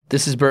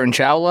This is Burton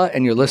Chawla,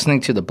 and you're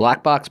listening to the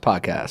Black Box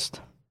Podcast.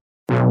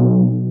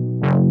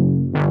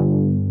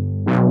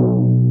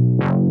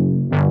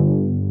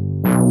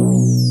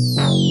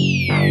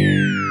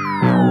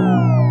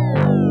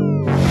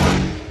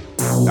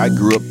 I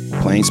grew up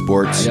playing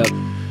sports,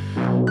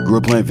 grew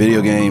up playing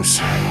video games.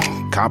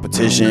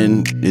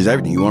 Competition is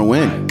everything. You want to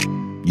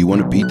win. You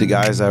want to beat the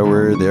guys that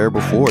were there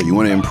before. You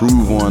want to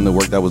improve on the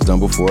work that was done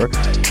before.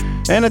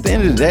 And at the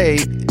end of the day,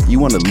 you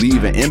want to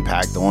leave an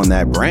impact on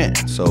that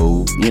brand.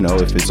 So,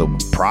 if it's a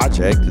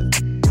project,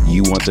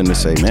 you want them to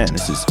say, man,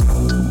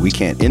 we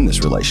can't end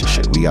this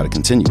relationship. We got to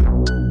continue.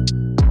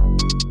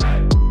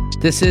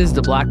 This is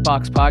the Black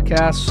Box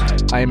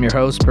Podcast. I am your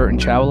host, Burton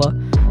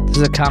Chawla. This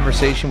is a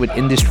conversation with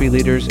industry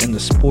leaders in the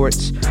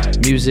sports,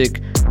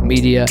 music,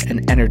 media,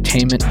 and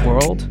entertainment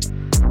world.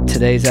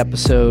 Today's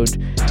episode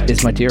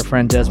is my dear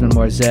friend Desmond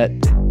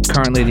Marzette,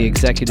 currently the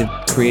Executive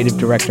Creative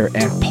Director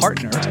and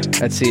Partner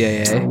at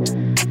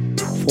CAA,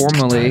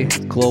 formerly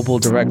Global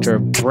Director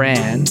of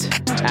Brand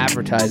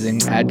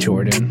Advertising at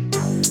Jordan.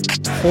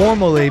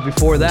 Formerly,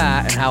 before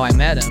that, and how I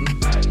met him,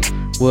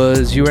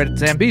 was you were at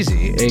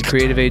Zambezi, a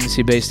creative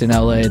agency based in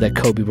LA that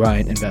Kobe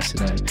Bryant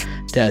invested in.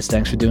 Des,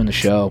 thanks for doing the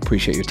show.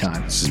 Appreciate your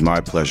time. This is my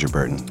pleasure,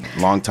 Burton.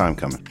 Long time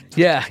coming.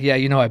 Yeah,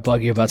 I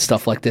bug you about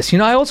stuff like this.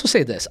 I also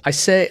say this. I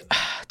say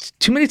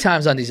too many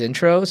times on these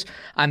intros,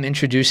 I'm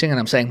introducing and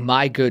I'm saying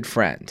my good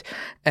friend.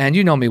 And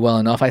you know me well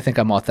enough. I think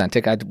I'm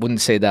authentic. I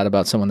wouldn't say that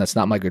about someone that's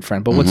not my good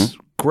friend. But what's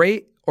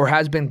great or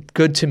has been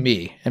good to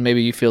me, and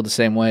maybe you feel the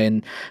same way,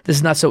 and this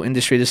is not so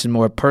industry, this is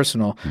more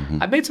personal.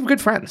 I've made some good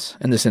friends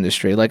in this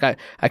industry. Like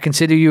I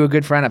consider you a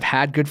good friend. I've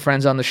had good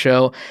friends on the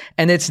show,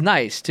 and it's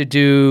nice to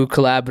do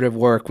collaborative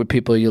work with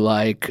people you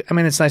like. I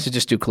mean, it's nice to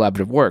just do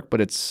collaborative work, but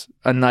it's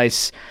a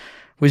nice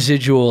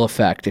residual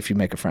effect if you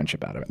make a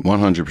friendship out of it.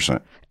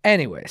 100%.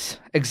 Anyways,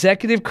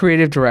 Executive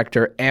Creative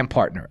Director and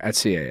Partner at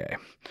CAA.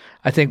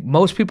 I think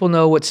most people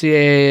know what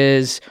CAA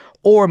is,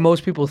 or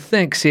most people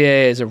think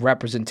CAA is a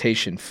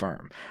representation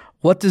firm.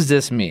 What does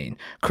this mean?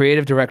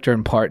 Creative Director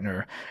and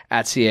Partner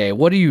at CAA.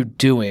 What are you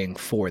doing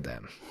for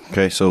them?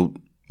 Okay, so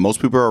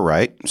most people are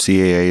right.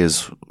 CAA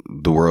is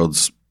the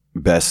world's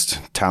best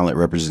talent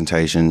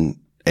representation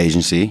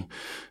agency,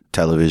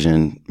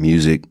 television,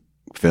 music,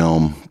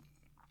 film,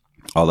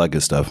 all that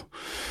good stuff.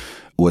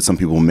 What some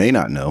people may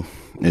not know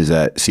is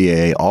that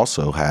CAA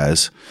also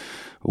has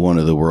one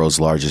of the world's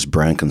largest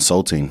brand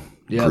consulting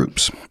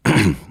groups.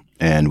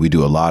 And we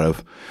do a lot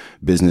of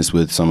business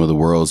with some of the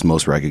world's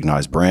most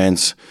recognized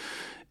brands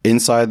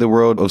inside the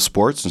world of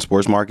sports and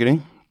sports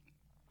marketing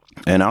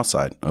and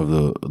outside of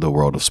the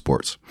world of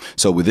sports.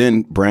 So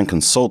within brand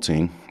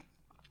consulting,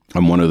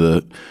 I'm one of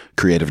the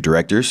creative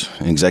directors,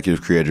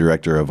 executive creative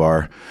director of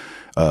our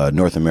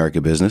North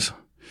America business.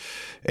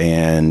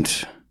 And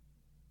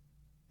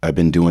I've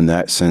been doing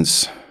that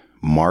since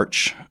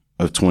March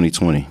of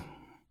 2020.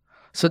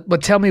 So,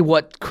 but tell me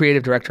what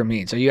creative director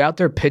means. Are you out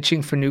there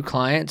pitching for new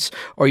clients,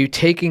 or are you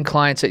taking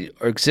clients that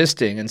are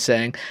existing and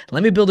saying,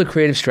 let me build a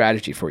creative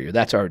strategy for you?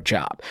 That's our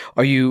job.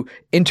 Are you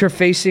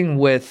interfacing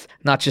with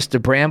not just the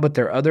brand, but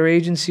their other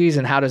agencies?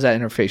 And how does that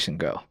interfacing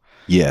go?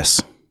 Yes.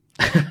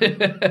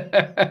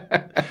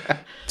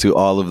 To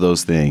all of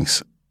those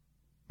things.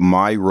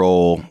 My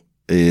role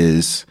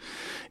is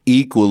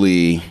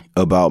equally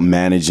about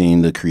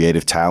managing the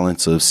creative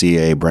talents of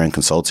CAA Brand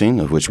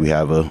Consulting, of which we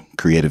have a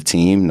creative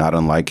team, not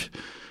unlike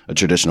a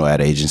traditional ad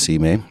agency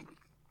may.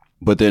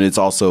 But then it's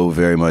also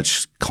very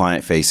much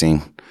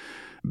client-facing,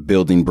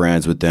 building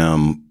brands with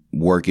them,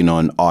 working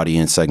on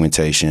audience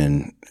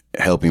segmentation,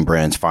 helping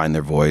brands find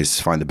their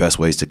voice, find the best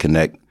ways to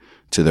connect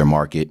to their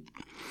market.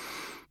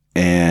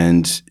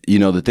 And,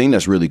 the thing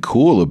that's really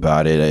cool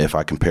about it, if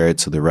I compare it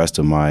to the rest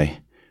of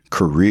my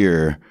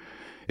career,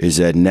 is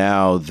that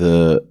now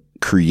the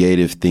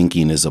creative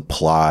thinking is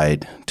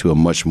applied to a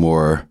much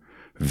more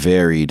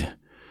varied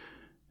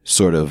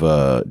sort of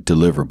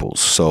deliverables.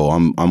 So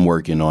I'm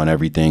working on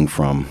everything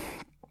from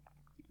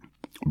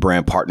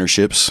brand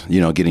partnerships,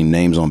 getting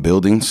names on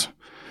buildings,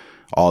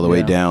 all the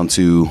way down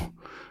to,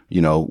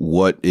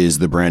 what is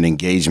the brand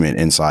engagement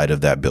inside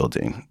of that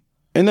building.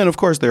 And then, of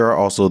course, there are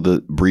also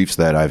the briefs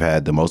that I've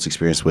had the most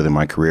experience with in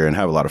my career and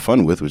have a lot of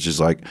fun with, which is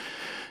like,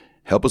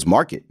 help us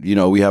market.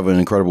 We have an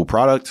incredible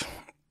product.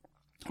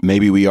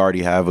 Maybe we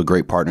already have a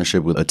great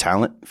partnership with a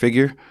talent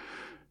figure,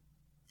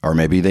 or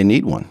maybe they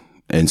need one.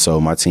 And so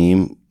my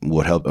team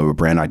would help a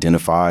brand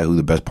identify who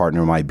the best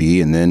partner might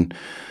be. And then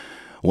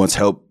once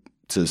help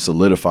to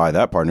solidify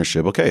that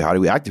partnership, okay, how do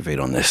we activate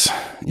on this?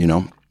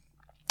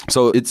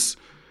 So it's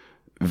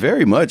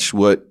very much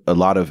what a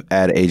lot of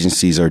ad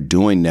agencies are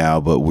doing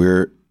now, but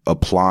we're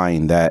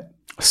applying that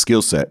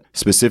skill set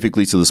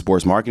specifically to the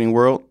sports marketing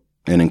world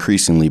and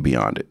increasingly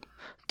beyond it.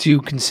 Do you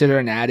consider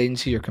an ad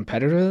agency your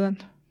competitor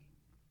then?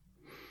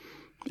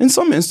 In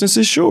some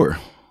instances, sure.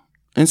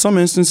 In some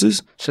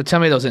instances. So tell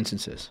me those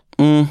instances.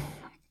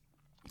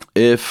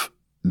 If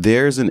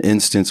there's an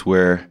instance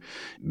where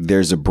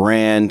there's a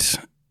brand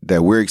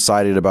that we're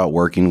excited about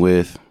working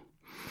with.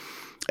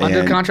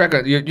 Under contract,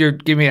 you're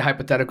giving me a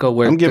hypothetical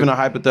where... I'm giving a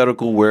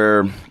hypothetical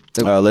where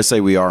Let's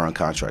say we are on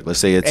contract. Let's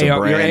say it's a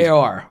brand. Your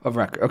AR of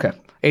record. Okay.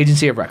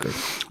 Agency of record.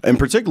 And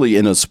particularly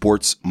in a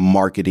sports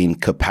marketing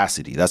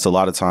capacity. That's a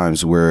lot of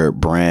times where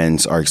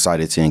brands are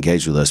excited to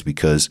engage with us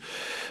because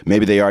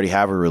maybe they already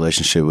have a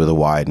relationship with a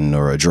Wyden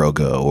or a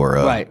Droga or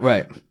a,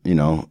 right.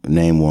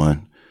 Name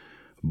one.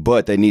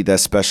 But they need that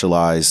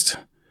specialized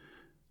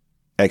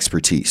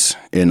expertise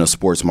in a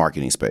sports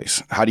marketing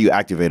space. How do you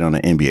activate on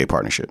an NBA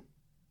partnership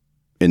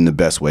in the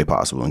best way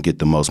possible and get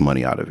the most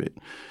money out of it?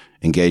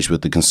 Engage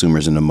with the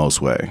consumers in the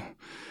most way.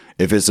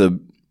 If it's a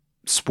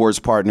sports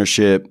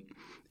partnership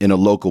in a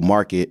local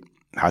market,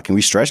 how can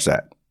we stretch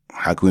that?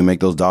 How can we make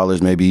those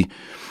dollars maybe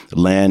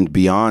land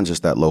beyond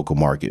just that local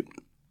market?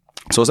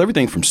 So it's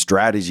everything from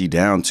strategy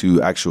down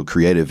to actual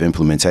creative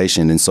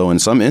implementation. And so in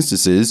some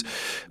instances,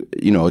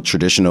 a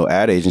traditional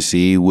ad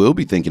agency will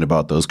be thinking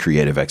about those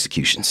creative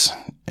executions.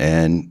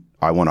 And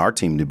I want our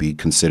team to be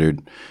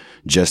considered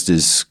just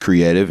as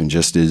creative and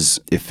just as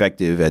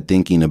effective at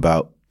thinking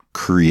about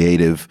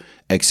creative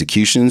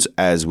executions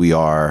as we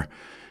are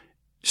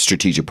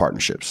strategic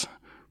partnerships.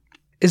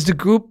 Is the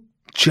group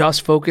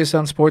just focused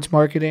on sports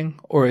marketing,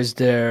 or is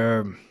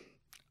there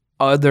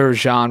other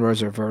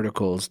genres or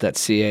verticals that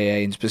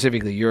CAA and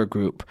specifically your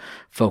group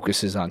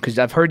focuses on? Because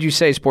I've heard you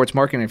say sports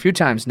marketing a few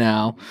times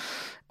now,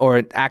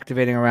 or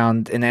activating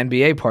around an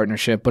NBA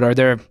partnership, but are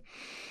there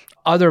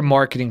other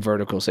marketing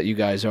verticals that you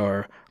guys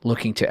are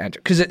looking to enter?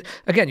 Because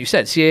again, you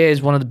said CAA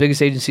is one of the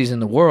biggest agencies in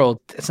the world.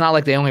 It's not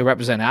like they only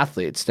represent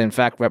athletes. They in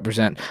fact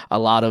represent a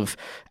lot of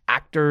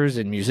actors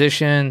and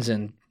musicians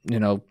and,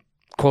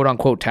 quote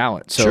unquote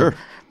talent. So, sure.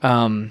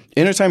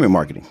 Entertainment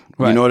marketing.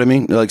 Right. You know what I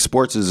mean? Like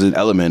sports is an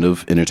element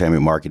of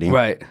entertainment marketing.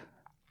 Right.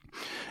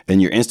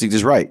 And your instinct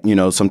is right.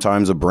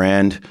 Sometimes a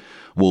brand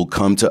will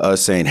come to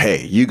us saying,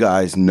 hey, you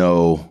guys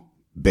know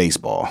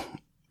baseball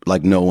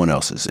like no one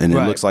else's. And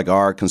it looks like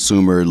our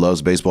consumer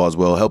loves baseball as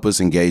well. Help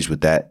us engage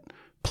with that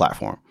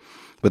platform.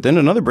 But then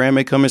another brand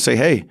may come and say,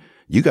 hey,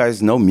 you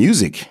guys know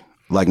music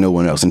like no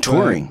one else and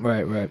touring.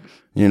 Right.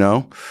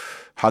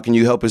 How can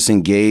you help us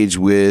engage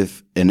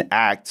with an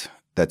act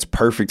that's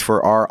perfect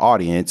for our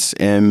audience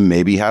and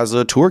maybe has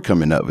a tour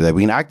coming up that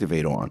we can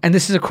activate on? And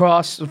this is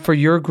across, for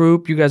your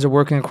group, you guys are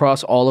working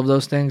across all of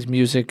those things,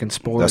 music and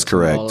sports. That's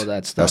correct. And all of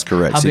that stuff. That's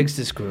correct. How big's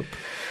this group?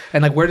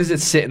 And where does it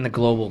sit in the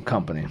global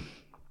company?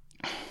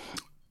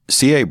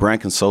 CAA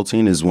Brand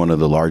Consulting is one of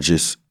the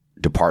largest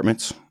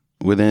departments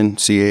within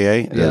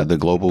CAA, the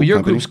global but your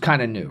company. group's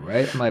kind of new,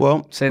 right?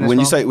 Saying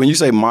this when you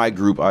say my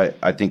group,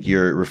 I think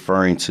you're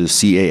referring to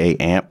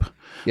CAA AMP,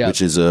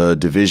 which is a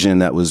division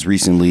that was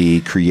recently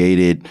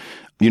created.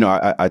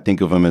 I think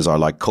of them as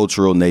our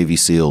cultural Navy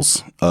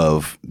SEALs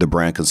of the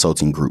brand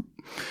consulting group.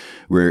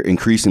 We're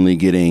increasingly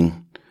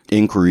getting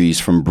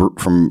inquiries from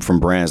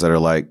brands that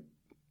are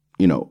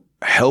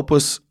help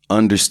us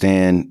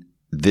understand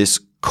this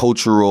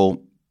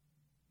cultural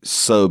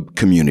sub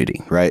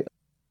community, right?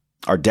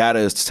 Our data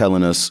is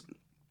telling us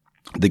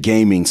the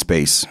gaming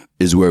space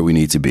is where we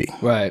need to be.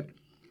 Right.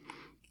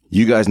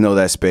 You guys know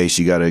that space.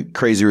 You got a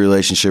crazy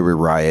relationship with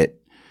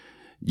Riot.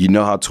 You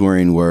know how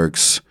touring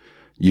works.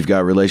 You've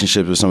got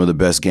relationships with some of the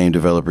best game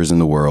developers in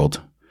the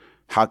world.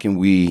 How can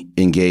we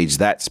engage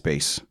that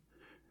space?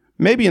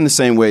 Maybe in the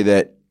same way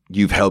that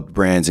you've helped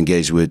brands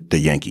engage with the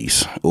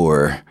Yankees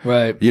or,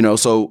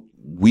 so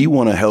we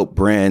want to help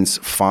brands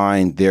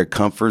find their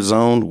comfort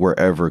zone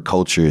wherever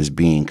culture is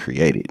being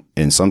created.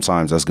 And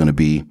sometimes that's going to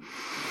be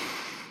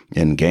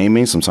in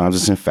gaming. Sometimes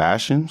it's in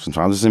fashion.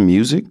 Sometimes it's in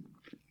music.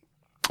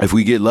 If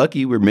we get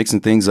lucky, we're mixing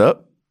things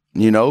up,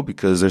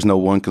 because there's no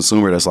one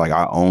consumer that's like,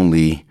 I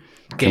only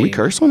 – can we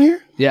curse on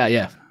here?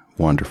 Yeah.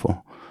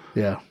 Wonderful.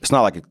 Yeah. It's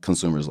not like a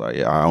consumer's like,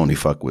 I only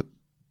fuck with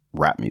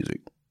rap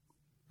music,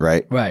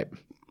 right? Right.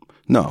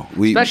 No.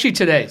 Especially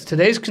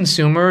today's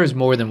consumer is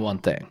more than one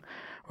thing.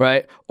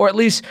 Right? Or at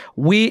least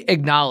we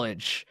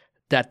acknowledge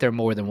that they're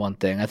more than one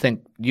thing. I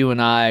think you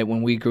and I,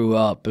 when we grew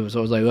up, it was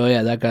always like, oh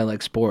yeah, that guy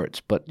likes sports.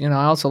 But, I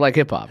also like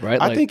hip hop,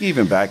 right? I think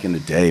even back in the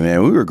day,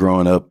 man, we were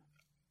growing up,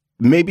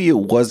 maybe it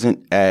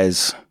wasn't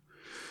as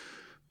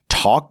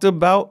talked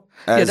about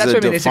as that's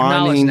what I mean. It's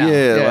acknowledged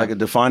now. Like a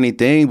defining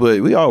thing.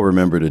 But we all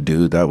remember the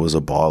dude that was a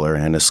baller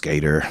and a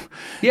skater.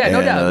 Yeah,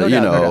 no doubt.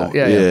 No doubt.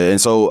 Yeah.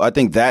 And so I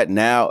think that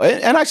now,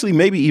 and actually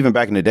maybe even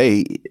back in the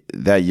day,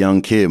 that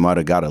young kid might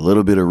have got a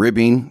little bit of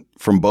ribbing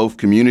from both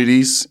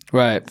communities,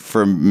 right?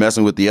 For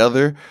messing with the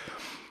other.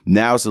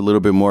 Now it's a little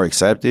bit more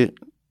accepted.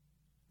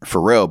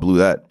 Pharrell blew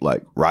that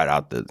right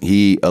out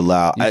he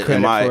allowed. You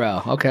credit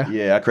Pharrell, okay?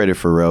 Yeah, I credit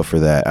Pharrell for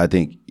that. I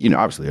think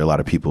obviously a lot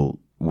of people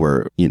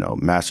were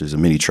masters of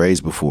many trades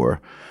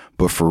before,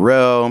 but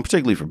Pharrell, and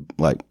particularly for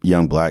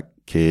young black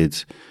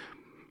kids,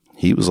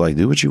 he was like,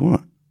 do what you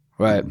want,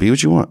 right? Be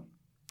what you want,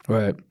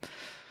 right?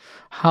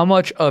 How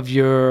much of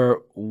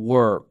your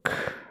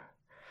work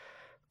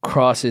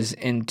crosses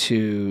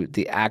into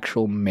the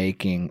actual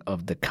making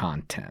of the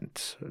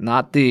content,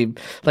 not the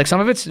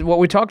some of it's what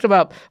we talked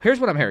about. Here's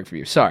what I'm hearing from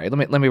you. Sorry, let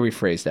me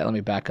rephrase that. Let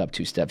me back up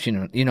 2 steps.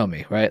 You know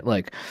me, right?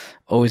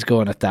 Always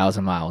going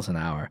 1,000 miles an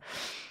hour.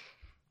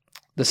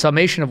 The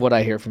summation of what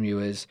I hear from you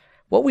is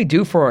what we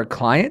do for our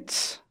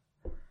clients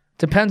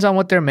Depends on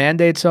what their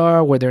mandates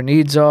are, where their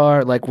needs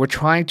are. Like, we're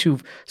trying to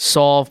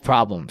solve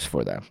problems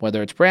for them,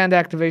 whether it's brand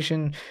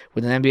activation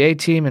with an NBA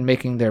team and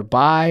making their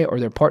buy or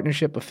their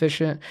partnership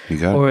efficient,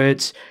 or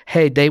it's,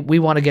 hey, we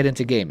want to get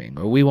into gaming,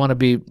 or we want to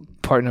be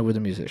partnered with a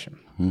musician.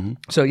 Mm-hmm.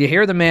 So you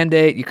hear the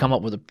mandate, you come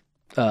up with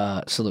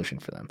a solution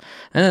for them.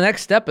 And the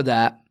next step of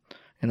that,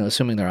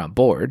 assuming they're on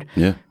board.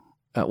 Yeah.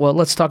 Well,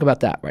 let's talk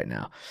about that right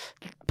now.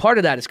 Part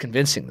of that is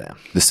convincing them.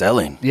 The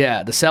selling.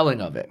 Yeah, the selling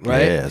of it,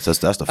 right? Yeah,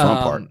 that's the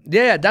fun part.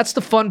 Yeah, that's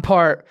the fun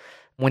part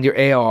when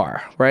you're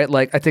AR, right?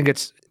 Like, I think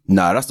it's...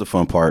 Nah, that's the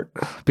fun part.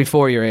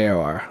 Before your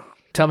AR.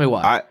 Tell me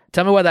why.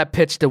 Tell me why that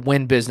pitch to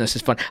win business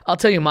is fun. I'll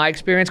tell you my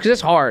experience, because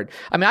it's hard.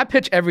 I mean, I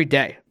pitch every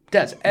day.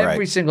 Des,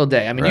 every single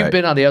day. I mean, you've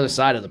been on the other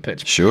side of the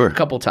pitch a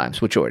couple times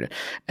with Jordan.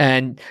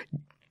 And...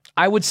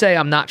 I would say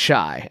I'm not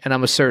shy and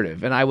I'm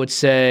assertive, and I would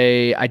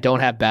say I don't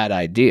have bad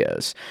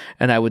ideas,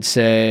 and I would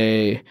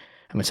say,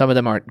 I mean, some of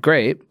them aren't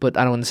great, but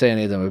I don't want to say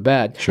any of them are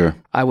bad. Sure.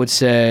 I would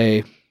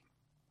say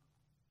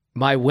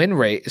my win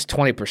rate is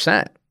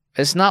 20%.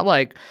 It's not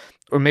like,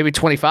 or maybe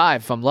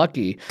 25 if I'm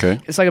lucky. Okay.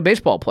 It's like a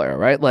baseball player,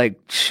 right? Like,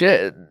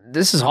 shit,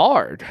 this is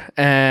hard.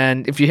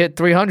 And if you hit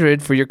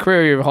 300 for your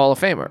career, you're a Hall of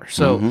Famer.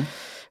 So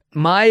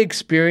my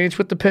experience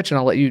with the pitch, and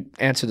I'll let you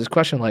answer this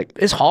question, like,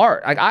 it's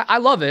hard. I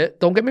love it.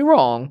 Don't get me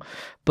wrong,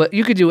 but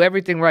you could do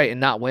everything right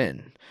and not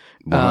win.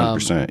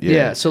 100%.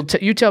 Yeah. So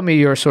you tell me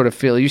your sort of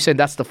feel. You said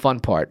that's the fun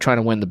part, trying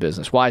to win the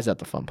business. Why is that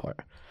the fun part?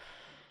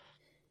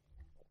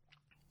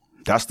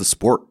 That's the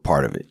sport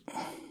part of it.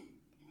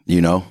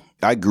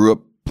 I grew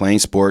up playing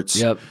sports.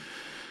 Yep.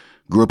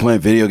 Grew up playing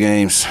video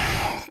games.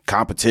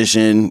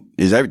 Competition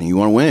is everything. You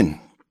want to win.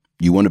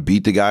 You want to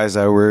beat the guys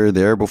that were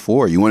there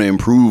before. You want to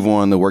improve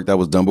on the work that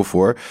was done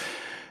before.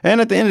 And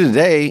at the end of the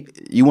day,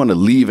 you want to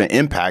leave an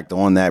impact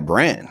on that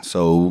brand.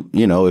 So,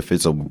 if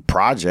it's a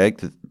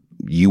project,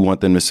 you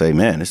want them to say,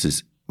 man,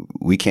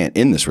 we can't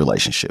end this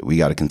relationship. We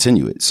got to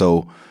continue it.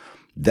 So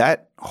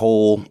that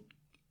whole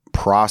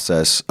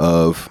process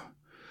of,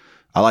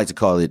 I like to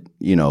call it,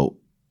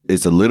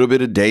 it's a little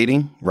bit of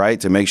dating,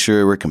 right? To make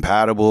sure we're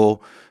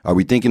compatible. Are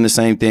we thinking the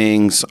same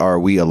things? Are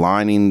we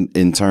aligning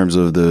in terms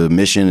of the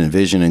mission and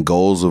vision and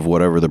goals of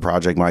whatever the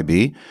project might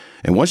be?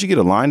 And once you get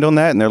aligned on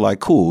that and they're like,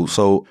 cool,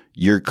 so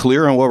you're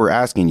clear on what we're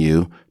asking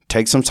you,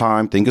 take some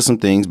time, think of some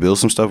things, build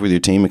some stuff with your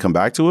team and come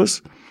back to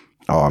us.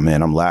 Oh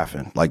man, I'm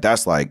laughing. Like,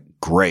 that's like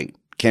great.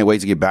 Can't wait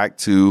to get back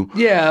to,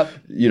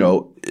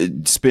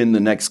 spend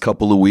the next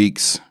couple of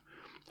weeks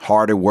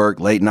hard at work,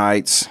 late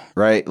nights,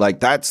 right?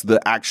 Like, that's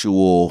the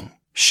actual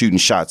shooting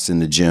shots in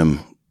the gym,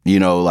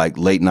 like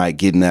late night,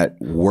 getting that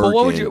work.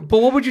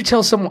 But what would you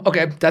tell someone?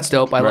 Okay, that's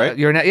dope. Right?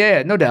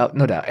 No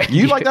doubt.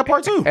 You like that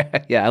part too?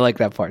 Yeah, I like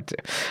that part too.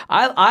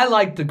 I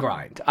like the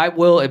grind. I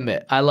will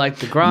admit, I like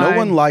the grind. No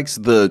one likes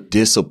the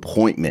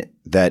disappointment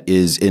that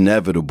is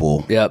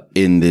inevitable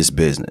in this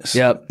business.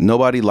 Yep.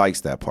 Nobody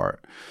likes that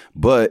part.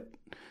 But,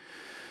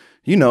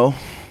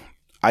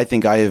 I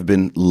think I have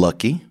been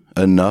lucky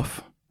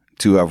enough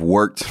to have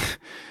worked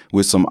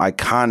with some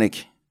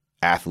iconic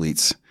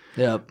athletes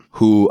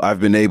who I've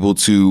been able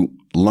to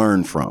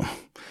learn from.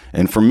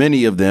 And for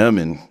many of them,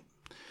 and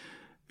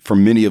for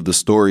many of the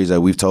stories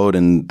that we've told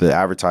and the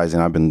advertising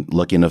I've been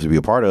lucky enough to be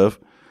a part of,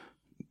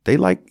 they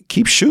like,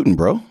 keep shooting,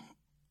 bro.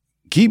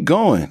 Keep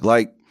going.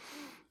 Like,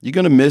 you're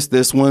going to miss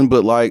this one,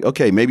 but like,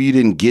 okay, maybe you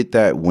didn't get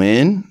that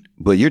win,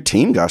 but your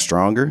team got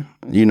stronger.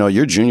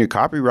 Your junior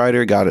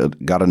copywriter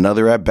got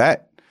another at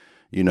bat.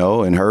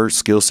 And her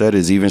skill set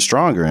is even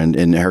stronger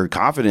and her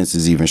confidence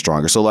is even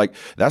stronger. So like,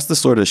 that's the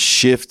sort of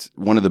shift,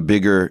 one of the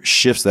bigger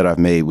shifts that I've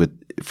made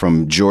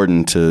from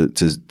Jordan to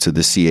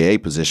the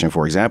CAA position,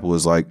 for example,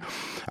 is like,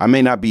 I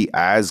may not be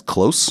as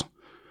close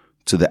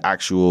to the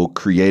actual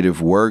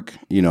creative work.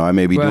 I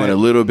may be doing a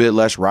little bit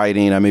less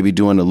writing. I may be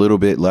doing a little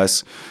bit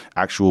less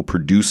actual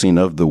producing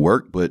of the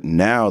work, but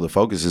now the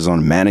focus is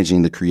on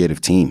managing the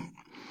creative team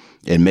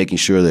and making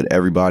sure that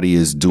everybody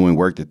is doing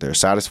work that they're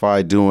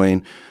satisfied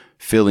doing,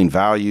 feeling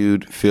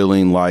valued,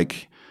 feeling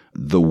like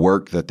the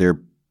work that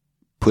they're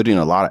putting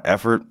a lot of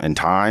effort and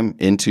time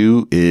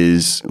into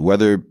is,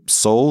 whether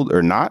sold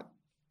or not,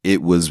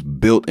 it was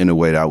built in a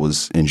way that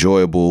was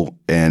enjoyable.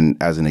 And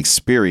as an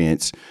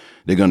experience,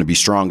 they're going to be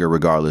stronger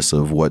regardless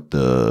of what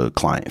the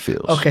client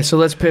feels. Okay, so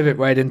let's pivot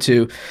right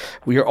into,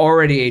 you're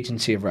already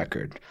agency of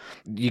record.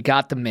 You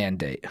got the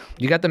mandate.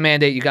 You got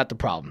the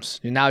problems.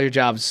 Now your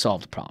job is to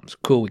solve the problems.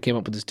 Cool, we came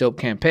up with this dope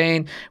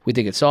campaign. We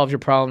think it solves your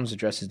problems,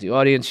 addresses the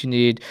audience you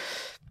need,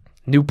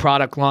 new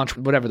product launch,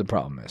 whatever the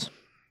problem is.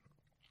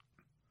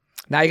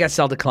 Now you got to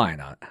sell the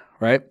client on it,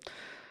 right?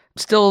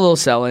 Still a little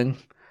selling.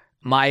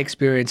 My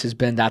experience has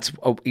been that's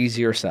an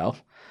easier sell.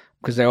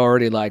 Because they're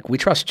already like, we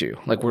trust you.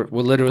 Like, we're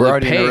literally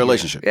already paying in a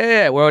relationship.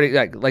 Yeah, we're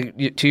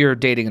already, to your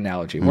dating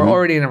analogy, we're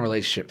already in a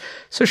relationship.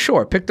 So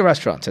sure, pick the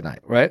restaurant tonight,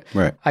 right?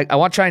 Right. I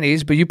want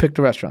Chinese, but you pick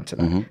the restaurant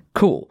tonight.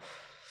 Cool.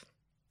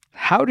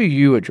 How do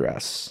you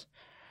address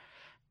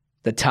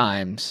the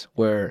times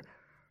where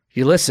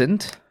you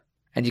listened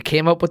and you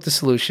came up with the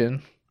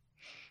solution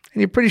and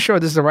you're pretty sure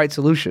this is the right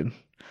solution,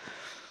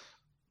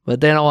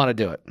 but they don't want to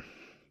do it?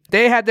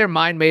 They had their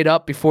mind made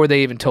up before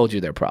they even told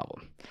you their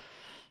problem.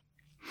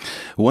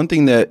 One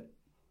thing that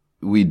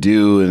we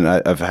do, and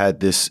I've had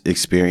this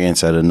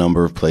experience at a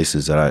number of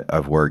places that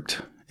I've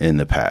worked in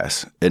the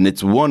past, and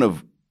it's one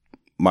of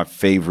my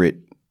favorite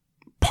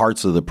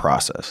parts of the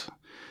process.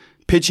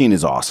 Pitching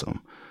is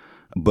awesome,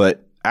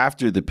 but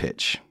after the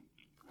pitch,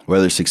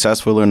 whether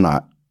successful or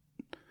not,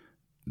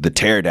 the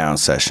teardown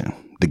session,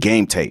 the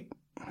game tape,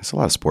 it's a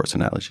lot of sports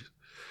analogies,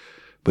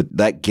 but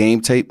that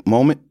game tape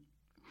moment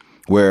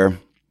where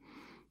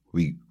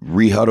we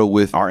re-huddle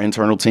with our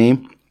internal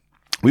team,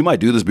 we might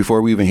do this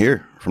before we even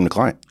hear from the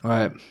client. All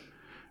right.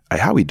 Hey,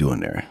 how we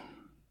doing there?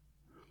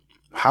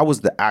 How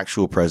was the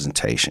actual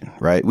presentation,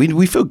 right?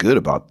 We feel good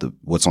about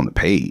what's on the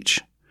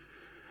page.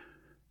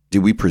 Did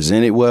we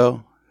present it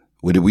well?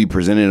 Did we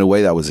present it in a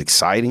way that was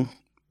exciting?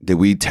 Did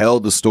we tell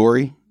the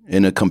story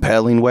in a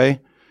compelling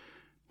way?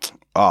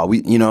 Oh,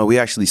 we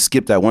actually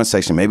skipped that one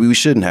section. Maybe we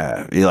shouldn't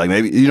have. Like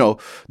maybe,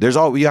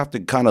 we have to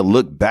kind of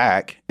look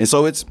back. And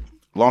so it's,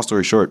 long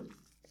story short,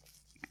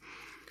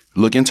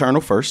 look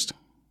internal first,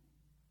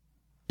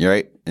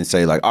 right? And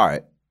say like, all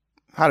right,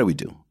 how do we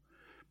do?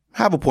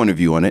 Have a point of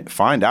view on it.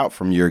 Find out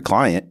from your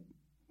client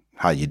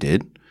how you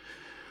did.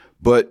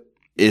 But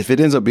if it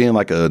ends up being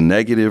like a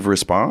negative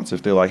response,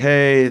 if they're like,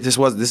 hey, this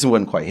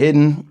wasn't quite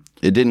hitting,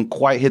 it didn't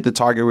quite hit the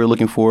target we were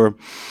looking for,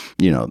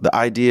 the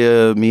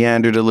idea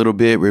meandered a little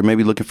bit, we're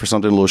maybe looking for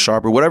something a little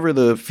sharper, whatever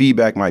the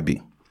feedback might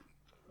be.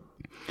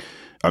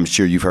 I'm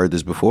sure you've heard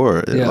this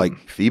before. Yeah. Like,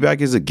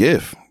 feedback is a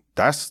gift.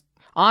 That's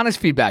honest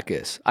feedback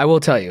is. I will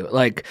tell you.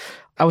 Like,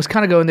 I was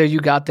kind of going there. You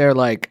got there.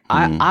 Like,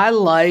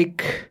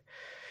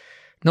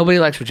 nobody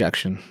likes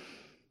rejection.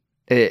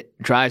 It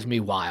drives me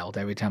wild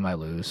every time I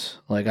lose.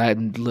 Like, I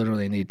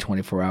literally need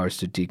 24 hours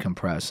to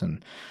decompress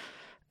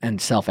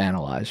and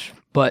self-analyze.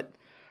 But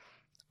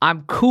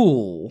I'm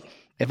cool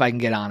if I can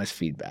get honest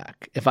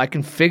feedback. If I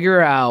can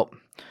figure out,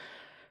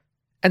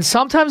 and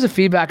sometimes the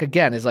feedback,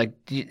 again, is like,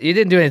 you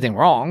didn't do anything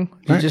wrong.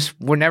 You just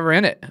were never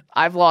in it.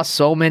 I've lost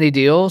so many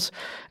deals,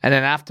 and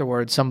then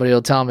afterwards, somebody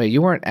will tell me,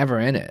 you weren't ever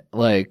in it.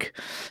 Like,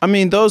 I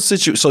mean, those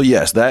situations, so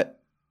yes, that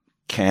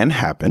can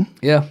happen.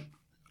 Yeah.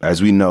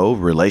 As we know,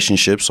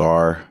 relationships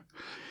are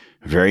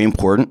very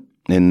important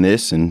in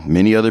this and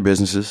many other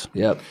businesses.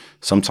 Yep.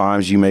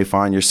 Sometimes you may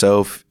find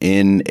yourself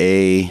in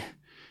a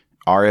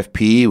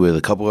RFP with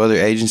a couple other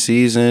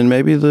agencies, and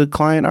maybe the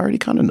client already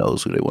kind of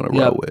knows who they want to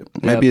roll with.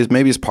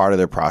 Maybe it's part of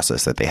their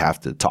process that they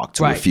have to talk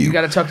to a few. You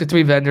got to talk to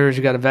 3 vendors.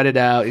 You got to vet it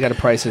out. You got to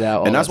price it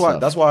out. And that's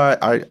why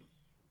I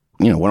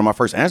one of my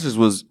first answers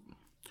was,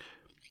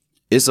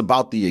 it's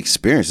about the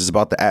experience. It's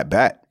about the at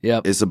bat.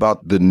 Yep. It's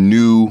about the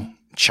new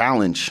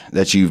challenge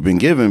that you've been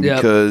given,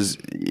 because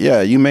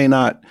you may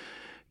not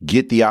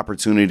get the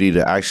opportunity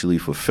to actually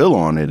fulfill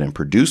on it and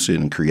produce it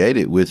and create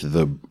it with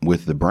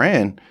the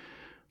brand,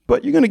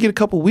 but you're going to get a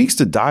couple weeks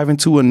to dive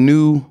into a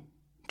new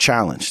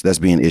challenge that's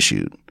being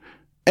issued.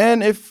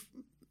 And if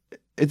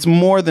it's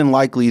more than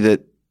likely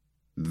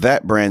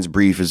that brand's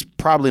brief is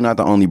probably not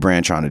the only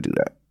brand trying to do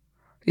that.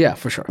 Yeah,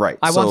 for sure. Right.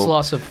 I once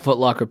lost a Foot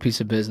Locker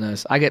piece of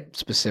business. I get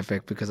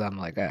specific because I'm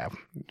like,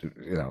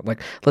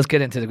 let's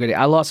get into the gritty.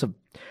 I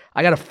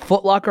got a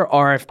Foot Locker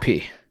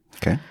RFP.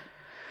 Okay.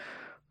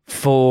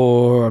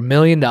 For $1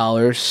 million.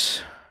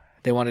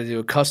 They wanted to do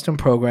a custom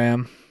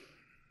program.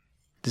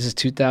 This is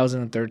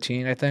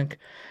 2013, I think.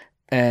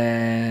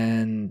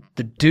 And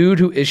the dude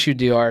who issued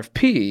the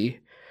RFP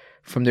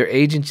from their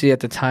agency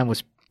at the time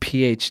was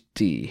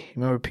PhD. You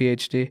remember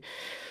PhD?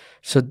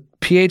 So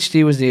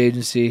PhD was the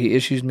agency. He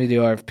issues me the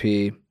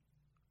RFP,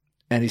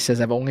 and he says,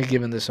 I've only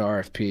given this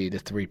RFP to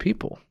 3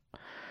 people,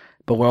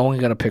 but we're only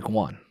going to pick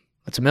one.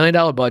 It's $1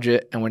 million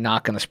budget, and we're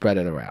not going to spread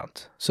it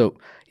around. So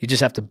you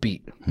just have to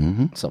beat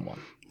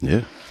someone.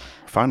 Yeah.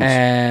 Finals.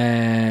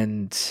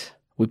 And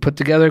we put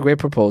together a great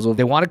proposal.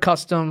 They wanted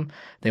custom.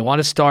 They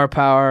wanted star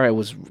power. It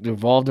was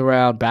revolved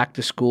around back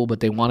to school,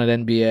 but they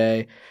wanted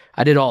NBA.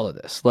 I did all of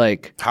this.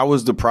 Like, how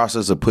was the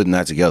process of putting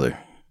that together?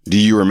 Do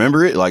you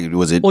remember it? Like,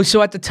 was it? Well,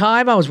 so at the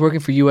time I was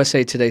working for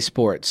USA Today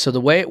Sports. So the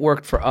way it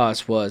worked for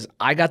us was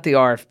I got the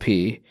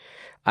RFP.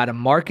 I had a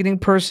marketing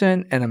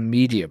person and a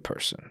media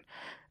person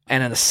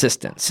and an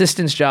assistant.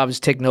 Assistant's job is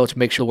to take notes,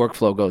 make sure the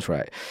workflow goes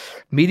right.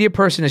 Media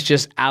person is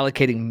just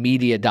allocating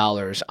media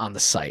dollars on the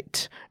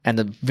site and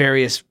the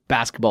various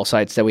basketball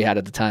sites that we had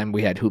at the time.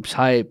 We had Hoops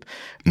Hype.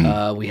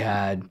 We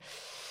had...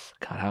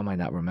 God, how am I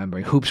not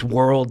remembering?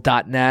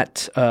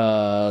 Hoopsworld.net,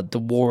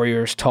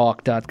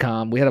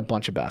 thewarriorstalk.com. We had a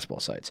bunch of basketball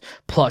sites,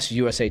 plus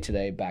USA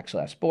Today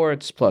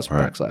 /sports, plus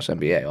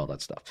 /NBA, all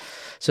that stuff.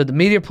 So the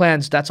media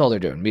plans, that's all they're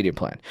doing, media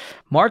plan.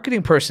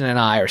 Marketing person and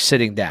I are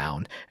sitting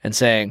down and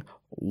saying,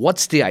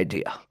 what's the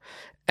idea?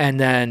 And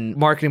then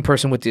marketing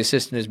person with the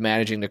assistant is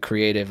managing the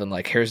creative and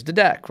like, here's the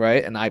deck,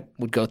 right? And I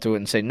would go through it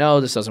and say, no,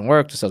 this doesn't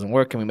work.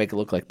 Can we make it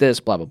look like this?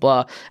 Blah, blah,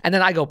 blah. And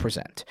then I go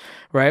present,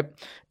 right?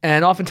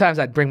 And oftentimes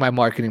I'd bring my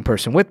marketing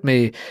person with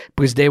me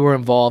because they were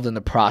involved in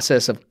the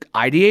process of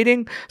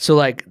ideating. So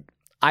like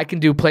I can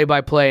do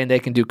play-by-play and they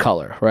can do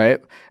color,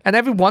 right? And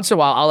every once in a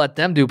while I'll let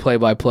them do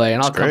play-by-play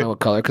and I'll come in with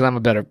color because I'm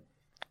a better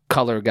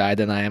color guy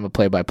than I am a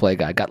play-by-play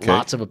guy. Got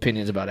lots of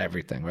opinions about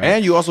everything, right?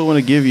 And you also want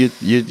to give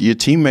your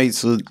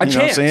teammates a chance.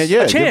 What I'm saying?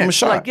 Yeah, give them a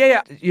shot.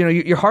 Like,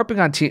 you're harping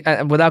on team,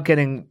 without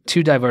getting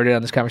too diverted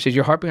on this conversation,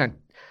 you're harping on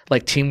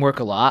like teamwork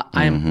a lot.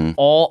 I'm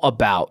all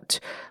about,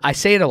 I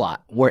say it a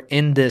lot, we're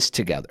in this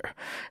together.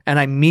 And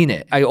I mean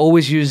it. I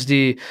always use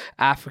the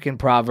African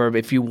proverb,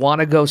 if you want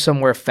to go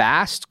somewhere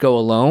fast, go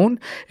alone.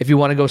 If you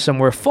want to go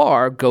somewhere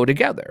far, go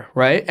together,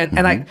 right?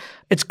 And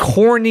it's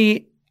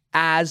corny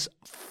as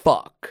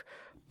fuck.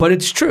 But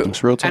it's true.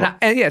 It's real talk.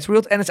 And it's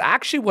real. And it's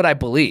actually what I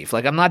believe.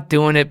 Like, I'm not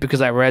doing it because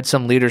I read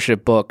some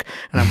leadership book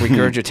and I'm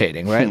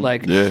regurgitating, right?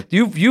 Like,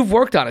 you've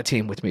worked on a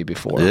team with me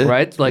before,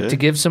 right? Like, to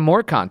give some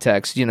more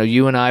context,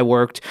 you and I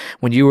worked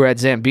when you were at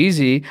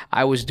Zambezi.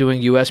 I was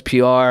doing US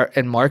PR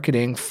and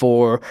marketing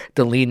for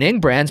the Li Ning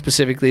brand,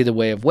 specifically the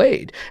Way of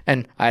Wade.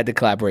 And I had to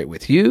collaborate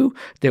with you.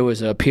 There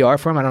was a PR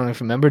firm, I don't know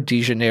if you remember,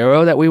 De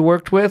Janeiro, that we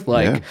worked with.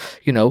 Like,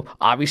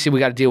 obviously we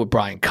got to deal with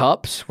Brian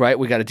Cups, right?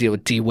 We got to deal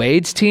with D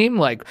Wade's team.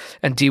 Like,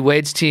 and D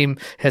Wade's team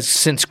has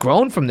since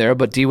grown from there,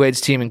 but D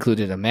Wade's team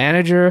included a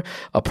manager,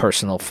 a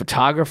personal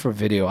photographer,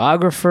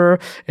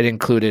 videographer. It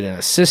included an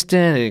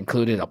assistant. It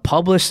included a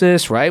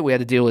publicist, right? We had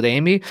to deal with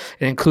Amy.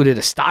 It included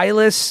a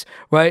stylist,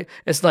 right?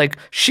 It's like,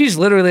 she's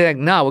literally like,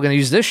 no, we're going to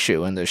use this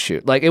shoe and this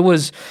shoe. Like, it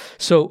was,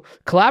 so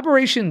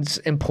collaboration's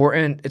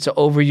important. It's an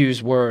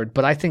overused word,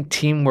 but I think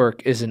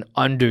teamwork is an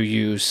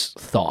underused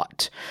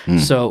thought.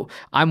 So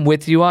I'm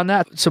with you on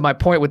that. So my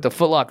point with the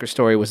Foot Locker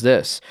story was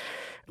this.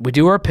 We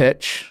do our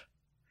pitch.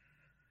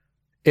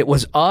 It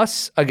was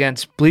us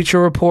against Bleacher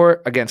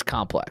Report against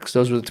Complex.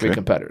 Those were the three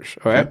competitors,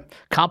 all right?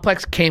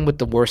 Complex came with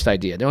the worst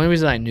idea. The only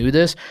reason I knew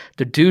this,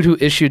 the dude who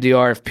issued the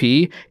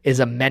RFP is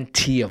a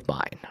mentee of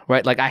mine,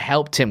 right? Like, I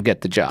helped him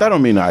get the job. That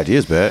don't mean the idea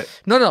is bad.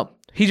 No.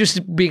 He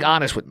just being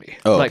honest with me.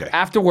 Oh, like, okay.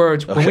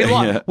 Afterwards, when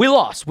we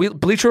lost.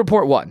 Bleacher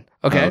Report won.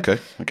 Okay.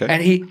 Okay.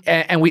 And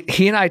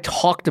he and I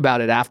talked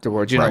about it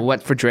afterwards.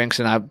 Went for drinks,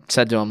 and I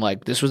said to him,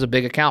 like, this was a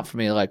big account for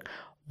me. Like,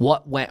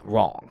 what went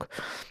wrong?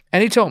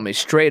 And he told me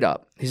straight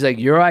up, he's like,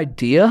 your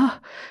idea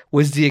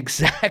was the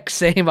exact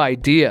same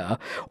idea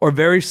or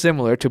very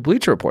similar to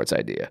Bleacher Report's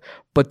idea.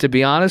 But to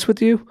be honest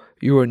with you,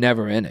 you were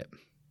never in it.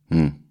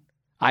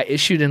 I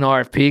issued an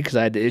RFP because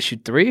I had to issue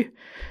 3,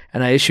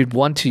 and I issued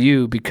 1 to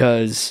you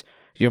because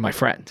you're my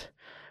friend.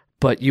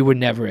 But you were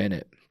never in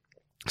it.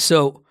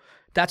 So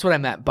that's what I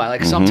meant by,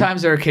 like,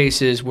 sometimes there are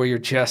cases where you're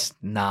just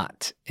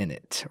not in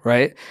it,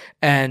 right?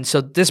 And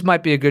so this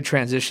might be a good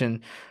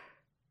transition.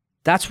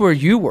 That's where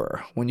you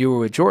were when you were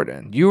with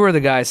Jordan. You were the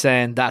guy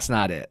saying, that's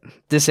not it.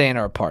 This ain't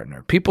our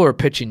partner. People are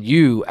pitching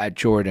you at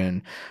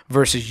Jordan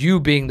versus you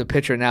being the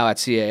pitcher now at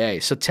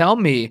CAA. So tell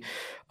me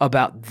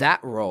about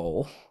that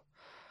role,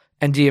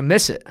 and do you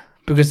miss it?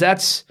 Because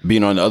that's...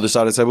 being on the other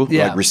side of the table?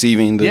 Yeah. Like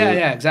receiving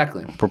the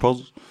exactly.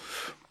 proposals?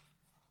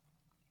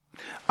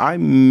 I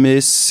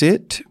miss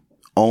it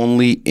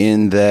only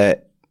in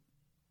that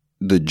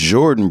the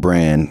Jordan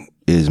brand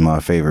is my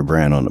favorite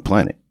brand on the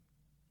planet.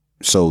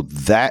 So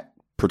that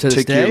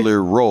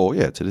particular role,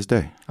 to this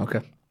day.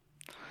 Okay.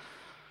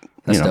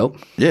 That's dope.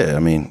 Yeah, I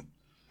mean,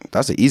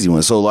 that's an easy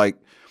one. So, like,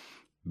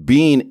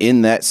 being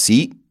in that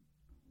seat,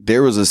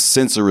 there was a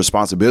sense of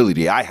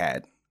responsibility I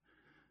had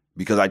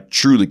because I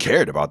truly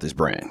cared about this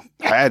brand.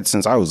 Had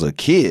since I was a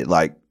kid,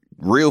 like,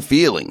 real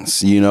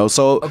feelings,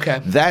 So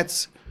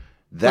that's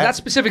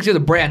specific to the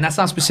brand. That's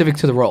not specific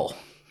to the role.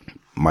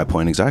 My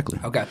point exactly.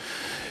 Okay.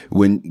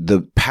 When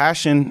the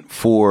passion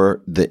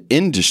for the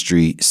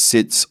industry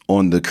sits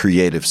on the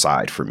creative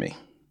side for me.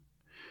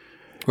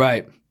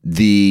 Right.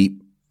 The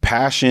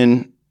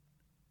passion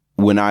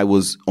when I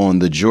was on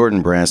the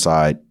Jordan brand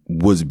side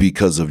was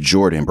because of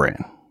Jordan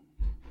brand.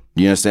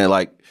 You understand?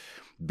 Like,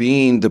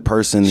 being the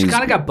person... You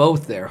kind of got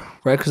both there,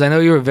 right? Because I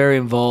know you were very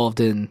involved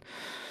in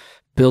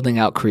building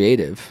out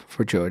creative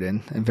for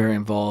Jordan and very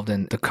involved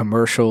in the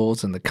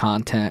commercials and the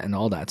content and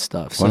all that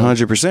stuff. So.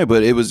 100%.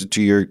 But it was,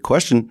 to your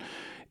question...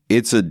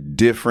 it's a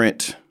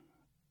different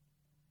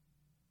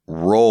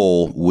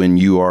role when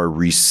you are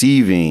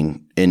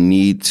receiving and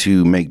need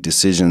to make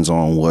decisions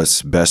on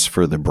what's best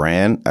for the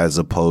brand as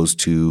opposed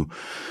to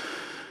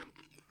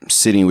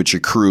sitting with your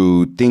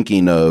crew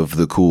thinking of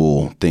the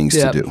cool things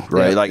to do,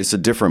 right? Yeah. Like, it's a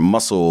different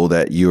muscle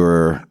that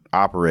you're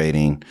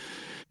operating.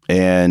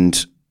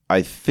 And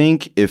I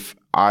think if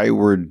I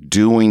were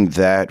doing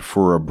that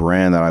for a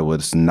brand that I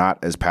was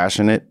not as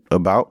passionate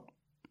about,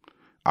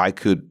 I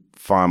could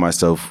find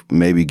myself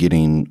maybe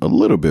getting a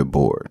little bit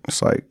bored.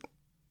 It's like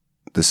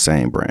the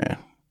same brand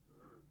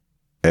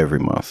every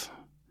month,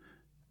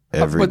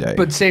 every day.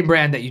 But same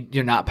brand that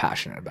you're not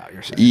passionate about,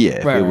 you're saying.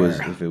 Yeah,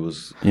 if it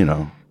was,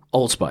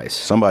 Old Spice.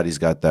 Somebody's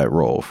got that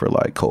role for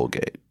like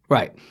Colgate.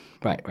 Right.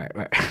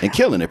 And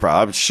killing it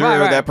probably. I'm sure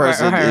that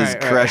person is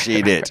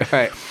crushing it.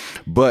 Right.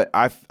 But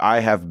I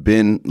have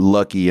been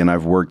lucky and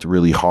I've worked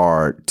really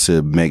hard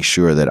to make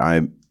sure that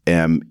I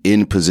am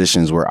in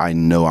positions where I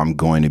know I'm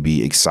going to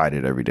be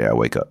excited every day I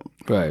wake up.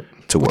 Right.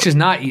 To work. Which is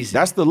not easy.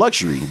 That's the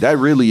luxury. That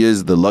really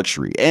is the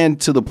luxury. And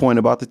to the point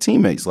about the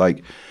teammates,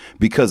 like,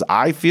 because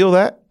I feel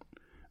that,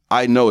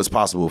 I know it's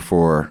possible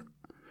for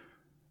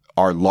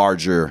our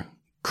larger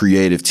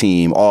creative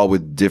team, all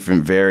with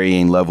different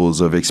varying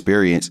levels of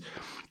experience,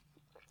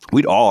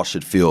 we'd all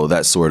should feel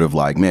that sort of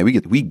like, man,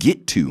 we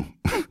get to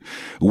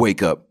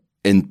wake up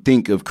and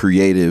think of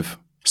creative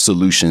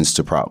solutions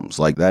to problems.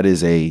 Like, that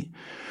is a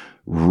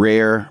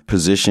rare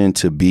position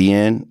to be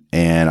in,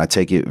 and I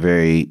take it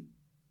very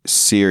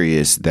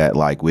serious that,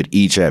 like, with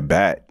each at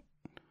bat,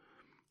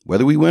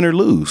 whether we win or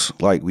lose,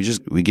 like,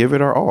 we give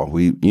it our all.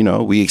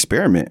 We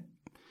experiment,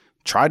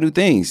 try new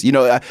things.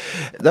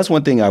 That's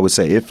one thing I would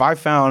say. If I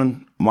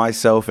found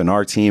myself and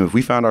our team, if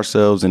we found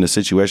ourselves in a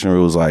situation where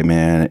it was like,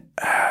 man,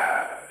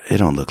 it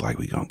don't look like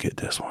we gonna get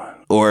this one,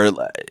 or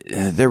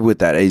they're with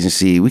that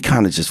agency, we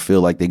kind of just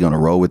feel like they're gonna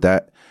roll with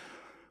that,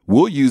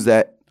 we'll use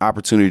that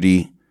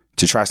opportunity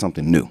to try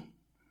something new,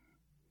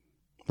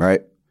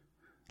 right?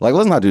 Like,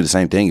 let's not do the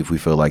same thing if we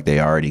feel like they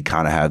already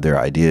kind of have their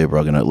idea,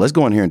 bro. Let's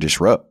go in here and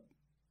disrupt,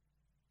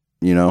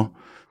 And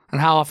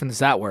how often does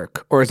that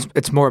work? Or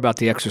it's more about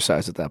the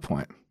exercise at that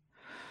point?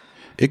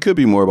 It could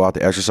be more about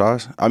the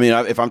exercise. I mean,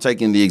 if I'm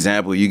taking the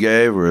example you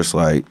gave, where it's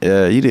like,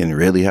 yeah, you didn't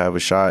really have a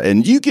shot,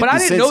 and you get. But the I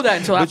didn't sense, know that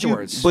until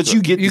afterwards. But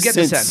you get the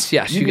sense.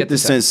 Yes, you get the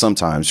sense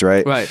sometimes,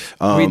 right? Right.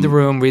 Read the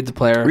room, read the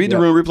player. Read the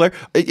room, read player.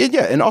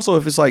 Yeah, and also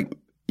if it's like,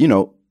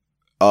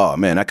 oh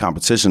man, that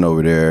competition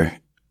over there,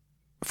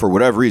 for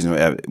whatever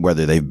reason,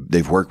 whether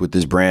they've worked with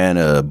this brand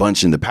a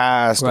bunch in the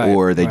past,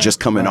 or they just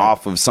coming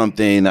off of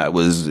something that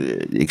was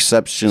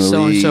exceptionally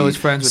so-and-so is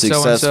friends with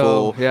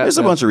successful. So-and-so. Yeah, There's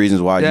a bunch of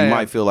reasons why you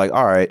might feel like,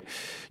 all right,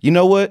 you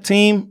know what,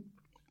 team?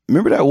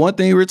 Remember that one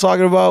thing we were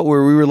talking about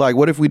where we were like,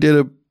 what if we did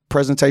a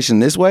presentation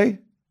this way?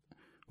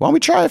 Why don't we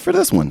try it for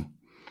this one?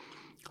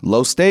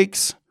 Low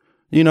stakes.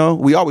 We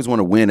always want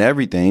to win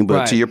everything,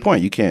 but to your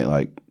point, you can't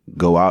like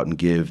go out and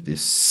give the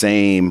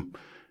same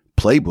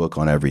playbook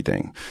on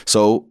everything.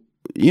 So,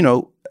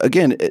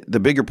 again, the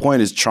bigger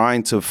point is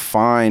trying to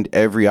find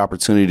every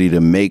opportunity to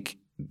make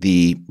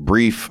the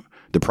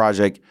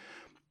project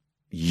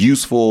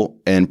useful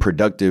and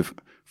productive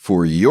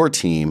for your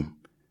team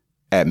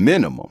at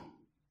minimum.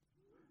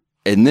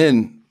 And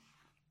then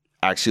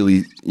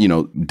actually,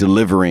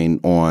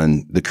 delivering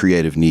on the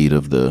creative need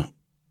of the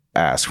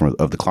ask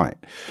of the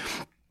client.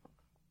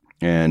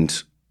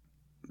 And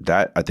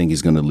that, I think,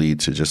 is going to lead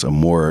to just a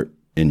more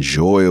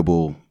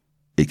enjoyable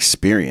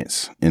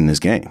experience in this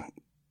game.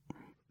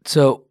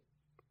 So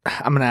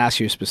I'm going to ask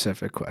you a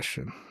specific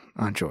question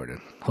on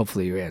Jordan.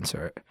 Hopefully you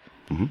answer it.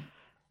 Mm-hmm.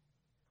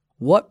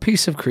 What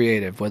piece of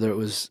creative, whether it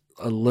was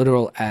a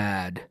literal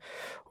ad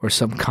or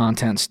some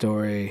content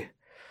story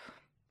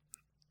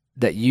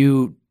that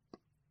you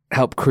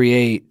helped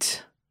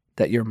create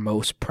that you're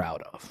most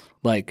proud of?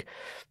 Like,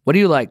 what do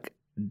you like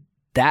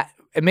that?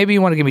 And maybe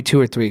you want to give me 2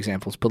 or 3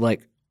 examples, but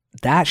like,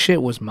 that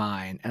shit was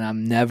mine, and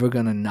I'm never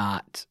going to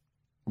not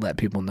let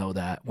people know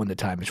that when the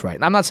time is right.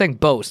 And I'm not saying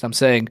boast. I'm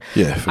saying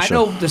I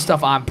know the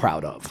stuff I'm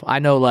proud of. I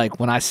know, like,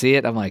 when I see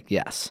it, I'm like,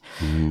 yes.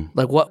 Mm-hmm.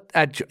 Like, what?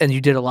 And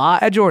you did a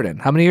lot at Jordan.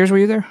 How many years were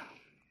you there?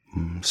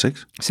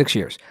 6. 6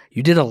 years.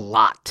 You did a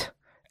lot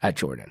at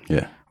Jordan.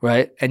 Yeah.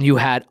 Right? And you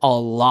had a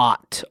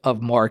lot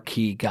of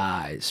marquee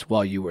guys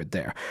while you were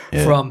there.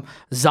 Yeah. From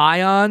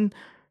Zion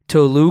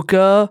to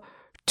Luka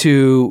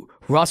to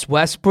Russ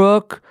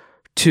Westbrook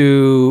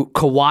to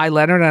Kawhi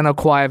Leonard. I know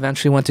Kawhi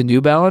eventually went to New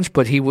Balance,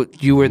 but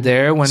you were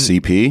there when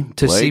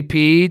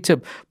CP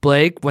to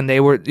Blake when they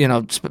were,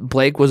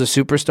 Blake was a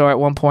superstar at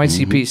one point.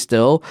 Mm-hmm. CP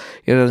still,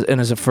 and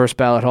is a first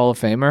ballot Hall of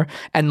Famer,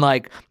 and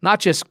like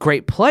not just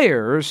great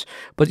players,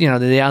 but the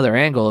other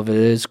angle of it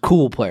is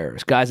cool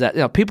players, guys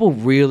that people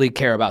really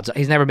care about.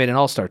 He's never made an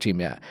All-Star team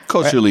yet.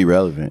 Culturally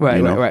relevant,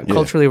 right? Yeah.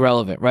 Culturally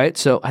relevant, right?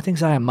 So I think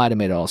Zion might have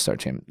made an All-Star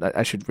team.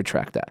 I should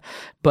retract that,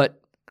 but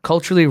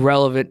culturally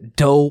relevant,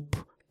 dope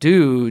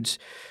dudes.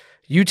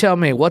 You tell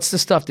me, what's the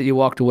stuff that you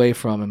walked away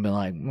from and been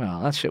like,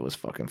 well, that shit was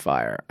fucking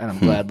fire. And I'm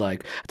glad,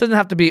 like, it doesn't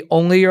have to be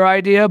only your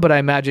idea, but I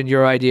imagine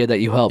your idea that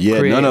you helped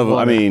create. None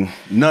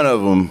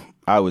of them,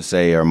 I would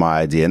say, are my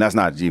idea. And that's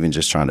not even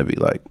just trying to be,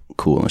 like,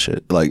 cool and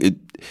shit. Like,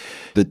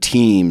 the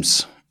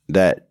teams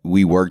that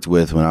we worked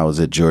with when I was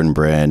at Jordan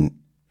Brand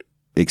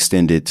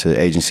extended to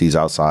agencies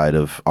outside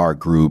of our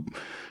group.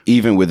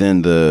 Even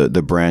within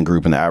the brand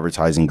group and the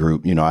advertising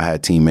group, I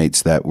had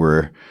teammates that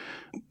were,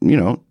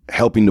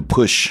 helping to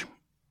push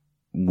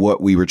what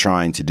we were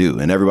trying to do,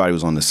 and everybody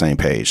was on the same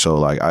page. So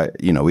like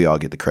we all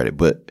get the credit.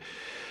 But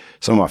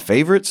some of my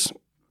favorites,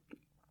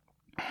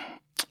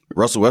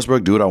 Russell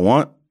Westbrook, Do What I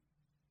Want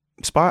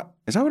spot.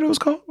 Is that what it was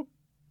called?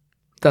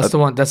 That's the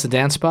one. That's the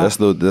dance spot. That's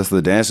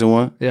the dancing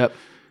one. Yep.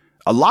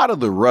 A lot of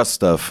the Russ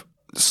stuff,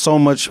 so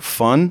much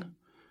fun.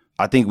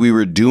 I think we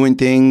were doing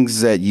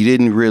things that you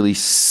didn't really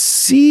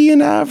see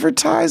in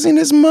advertising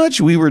as much.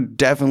 We were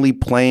definitely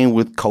playing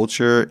with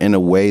culture in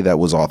a way that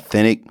was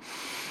authentic.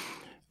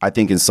 I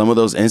think in some of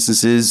those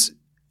instances,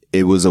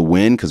 it was a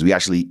win because we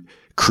actually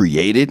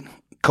created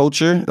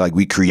culture. Like,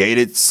 we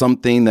created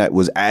something that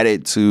was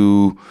added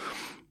to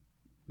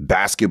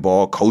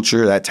basketball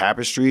culture, that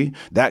tapestry.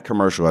 That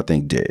commercial, I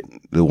think, did.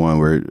 The one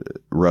where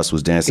Russ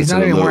was dancing to the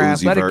Lil Uzi Vert. He's not even wearing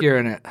athletic gear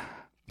in it.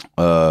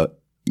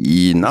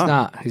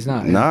 Nah. He's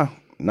not.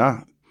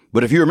 Nah.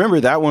 But if you remember,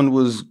 that one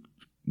was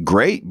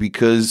great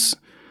because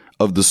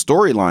of the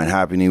storyline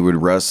happening with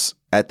Russ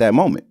at that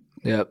moment.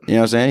 Yep. You know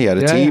what I'm saying? He had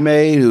a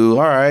teammate who,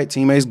 all right,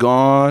 teammate's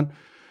gone,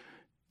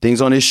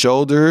 things on his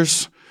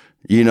shoulders.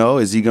 You know,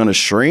 is he going to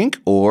shrink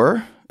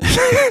or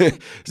is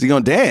he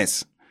going to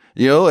dance?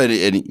 You know, and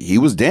he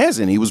was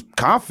dancing. He was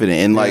confident.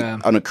 And like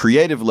on a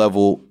creative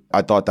level,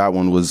 I thought that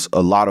one was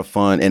a lot of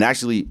fun. And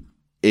actually,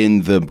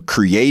 in the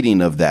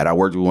creating of that, I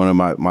worked with one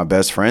of my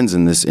best friends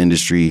in this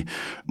industry,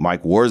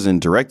 Mike Warzen,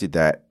 directed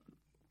that.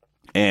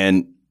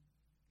 And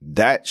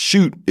that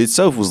shoot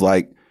itself was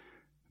like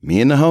me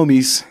and the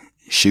homies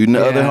shooting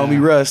the other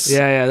homie Russ.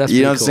 Yeah, that's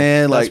you know cool. what I'm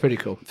saying? That's like pretty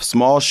cool.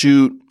 Small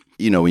shoot.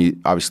 You know,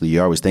 obviously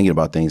you're always thinking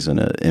about things in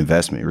an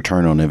investment,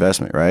 return on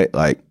investment, right?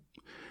 Like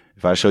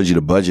if I showed you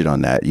the budget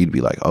on that, you'd be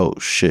like, oh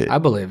shit. I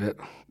believe it.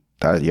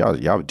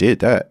 Y'all did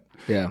that.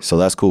 Yeah. So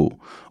that's cool.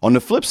 On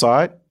the flip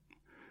side,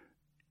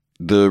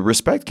 the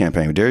respect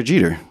campaign with Derek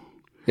Jeter.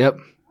 Yep.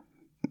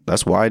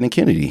 That's Wyatt and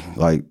Kennedy.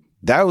 Like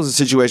that was a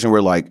situation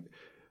where like,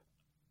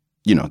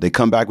 you know, they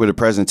come back with a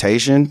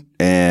presentation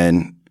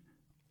and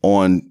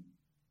on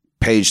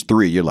page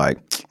 3, you're like,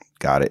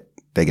 got it.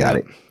 They got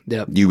it.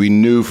 Yep. We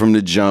knew from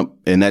the jump,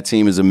 and that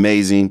team is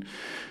amazing.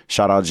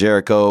 Shout out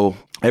Jericho.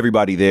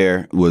 Everybody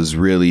there was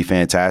really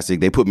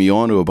fantastic. They put me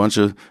on to a bunch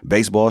of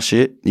baseball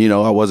shit. You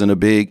know, I wasn't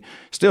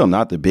still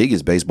not the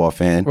biggest baseball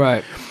fan.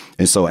 Right.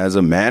 And so as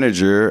a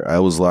manager, I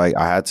was like,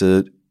 I had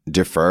to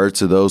defer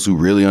to those who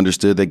really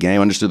understood the game,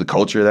 understood the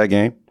culture of that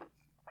game.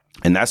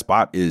 And that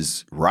spot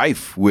is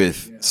rife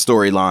with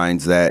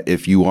storylines that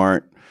if you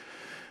aren't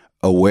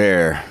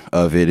aware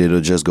of it,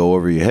 it'll just go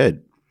over your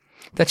head.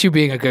 That's you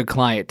being a good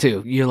client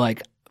too. You're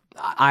like,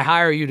 I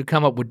hire you to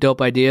come up with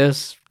dope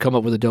ideas, come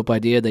up with a dope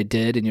idea. They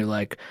did. And you're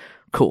like,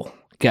 cool,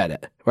 get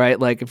it. Right.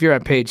 Like if you're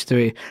on page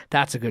 3,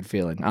 that's a good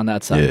feeling on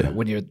that side of it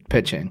when you're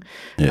pitching.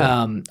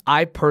 Yeah.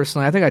 I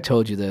think I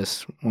told you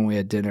this when we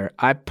had dinner.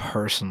 I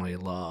personally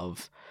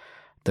love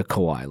the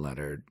Kawhi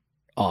Leonard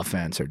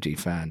offense or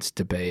defense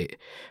debate.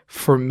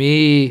 For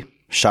me,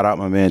 shout out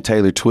my man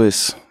Taylor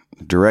Twist,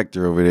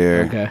 director over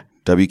there. Okay.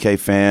 WK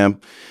fam.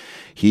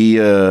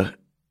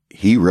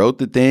 He wrote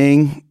the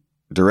thing,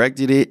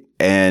 directed it,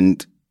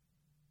 and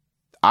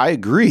I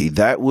agree.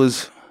 I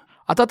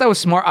thought that was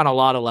smart on a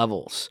lot of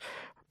levels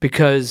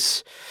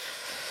because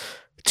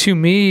to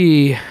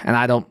me, and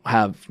I don't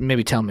have,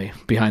 maybe tell me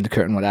behind the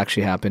curtain what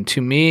actually happened.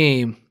 To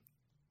me,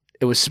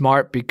 it was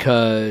smart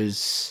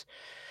because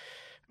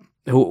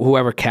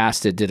whoever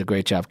cast it did a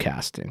great job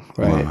casting.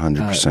 Right?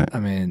 100%. I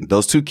mean,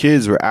 those 2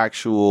 kids were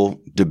actual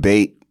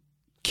debate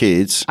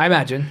kids. I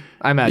imagine.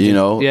 You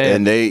know,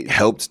 and they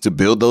helped to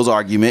build those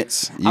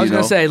arguments. I was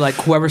going to say, like,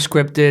 whoever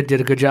scripted did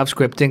a good job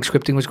scripting.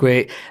 Scripting was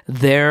great.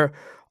 Their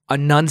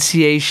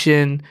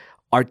enunciation,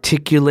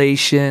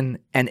 articulation,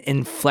 and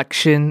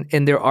inflection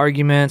in their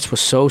arguments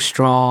was so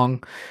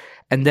strong.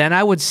 And then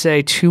I would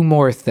say 2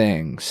 more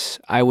things.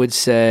 I would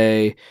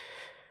say,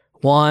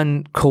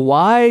 1,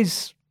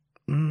 Kawhi's,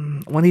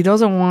 when he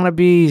doesn't want to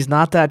be, he's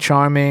not that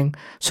charming.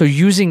 So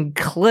using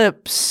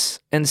clips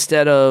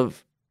instead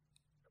of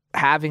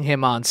having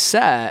him on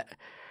set,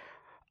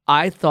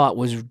 I thought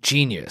was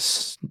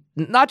genius.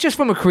 Not just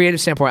from a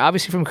creative standpoint,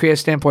 obviously from a creative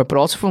standpoint, but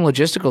also from a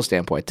logistical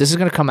standpoint. This is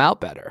going to come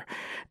out better.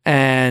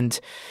 And,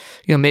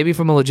 you know, maybe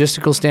from a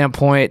logistical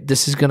standpoint,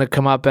 this is going to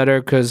come out better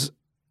because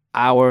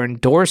our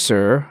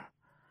endorser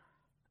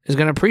is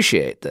going to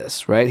appreciate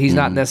this, right? He's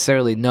not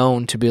necessarily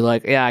known to be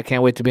like, yeah, I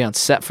can't wait to be on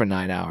set for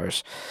 9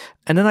 hours.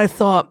 And then I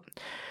thought,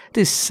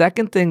 the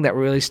second thing that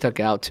really stuck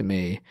out to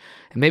me,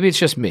 and maybe it's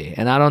just me,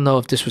 and I don't know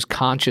if this was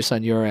conscious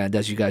on your end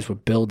as you guys were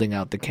building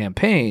out the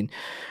campaign,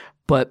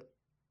 but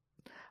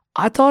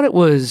I thought it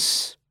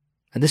was,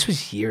 and this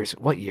was years,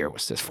 what year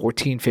was this?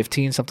 14,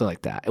 15, something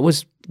like that. It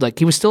was like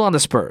he was still on the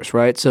Spurs,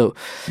 right? So,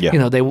 you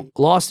know, they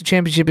lost the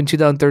championship in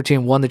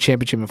 2013, won the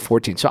championship in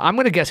 14. So I'm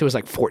going to guess it was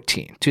like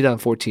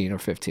 2014 or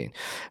 15.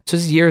 So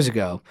this is years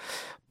ago.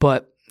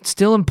 But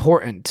still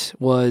important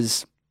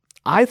was,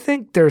 I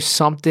think there's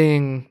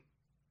something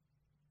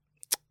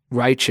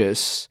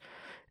righteous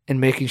in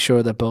making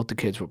sure that both the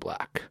kids were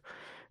black.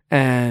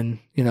 And,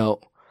 you know,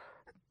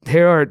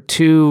 here are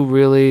 2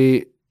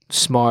 really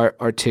smart,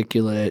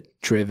 articulate,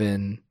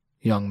 driven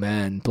young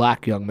men,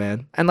 black young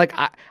men. And like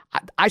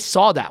I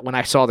saw that when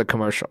I saw the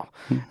commercial,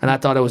 and I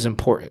thought it was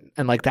important.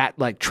 And like that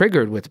like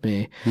triggered with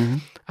me.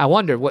 I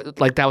wondered what,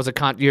 like that was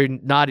you're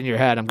nodding your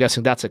head. I'm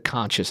guessing that's a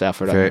conscious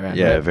effort on your end.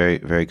 Yeah, right? very,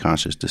 very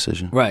conscious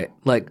decision. Right.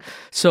 Like,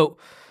 so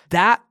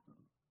that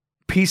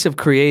piece of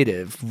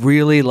creative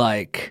really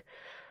like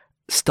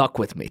stuck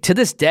with me. To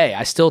this day,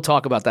 I still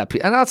talk about that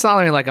piece. And that's not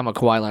only like I'm a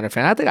Kawhi Leonard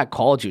fan. I think I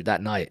called you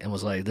that night and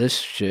was like, this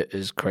shit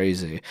is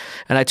crazy.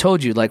 And I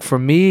told you, like, for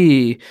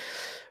me,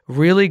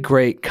 really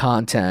great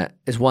content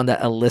is one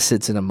that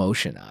elicits an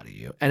emotion out of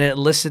you. And it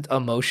elicits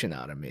emotion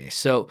out of me.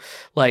 So,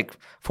 like,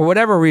 for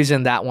whatever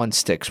reason, that one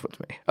sticks with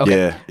me.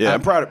 Okay. Yeah.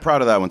 I'm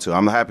proud of that one, too.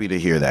 I'm happy to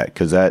hear that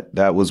because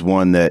that was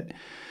one that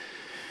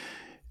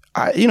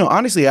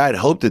honestly, I had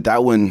hoped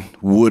that one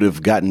would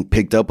have gotten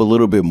picked up a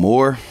little bit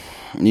more.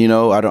 You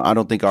know, I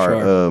don't think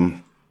our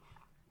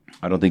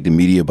I don't think the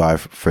media buy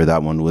for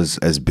that one was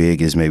as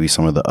big as maybe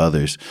some of the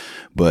others,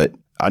 but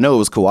I know it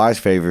was Kawhi's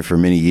favorite for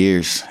many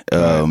years.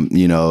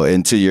 You know,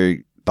 and to your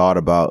thought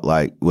about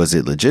like, was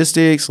it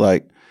logistics?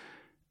 Like,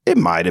 it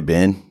might have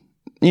been.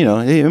 You know,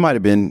 it might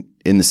have been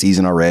in the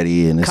season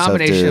already, and it's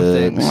combination of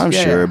things. I'm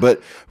sure,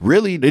 but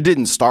really, it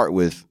didn't start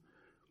with,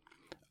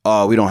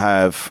 we don't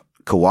have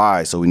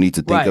Kawhi, so we need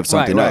to think of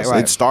something else.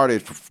 It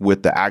started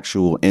with the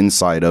actual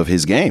insight of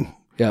his game.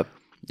 Yep.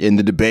 In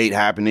the debate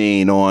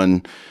happening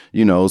on,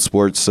 you know,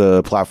 sports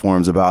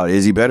platforms about,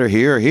 is he better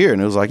here or here?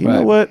 And it was like, you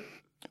know what?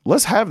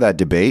 Let's have that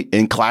debate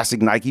in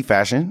classic Nike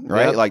fashion,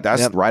 right? Yep. Like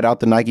that's right out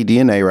the Nike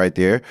DNA right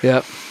there.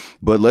 Yep.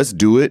 But let's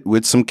do it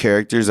with some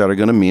characters that are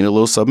going to mean a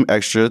little something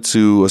extra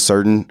to a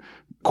certain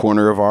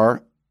corner of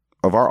our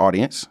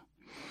audience.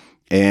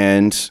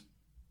 And,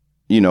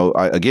 you know,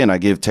 I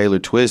give Taylor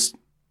Twist,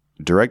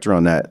 director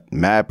on that,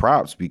 mad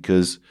props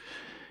because,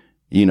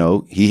 you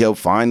know, he helped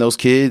find those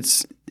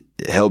kids,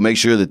 helped make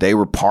sure that they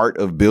were part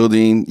of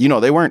building, you know,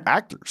 they weren't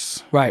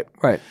actors. Right.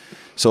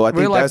 So I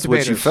think that's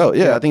what you felt.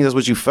 Yeah, I think that's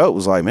what you felt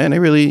was like, man, they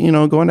really, you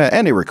know, going that,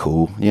 and they were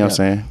cool. You know what I'm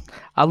saying?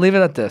 I'll leave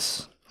it at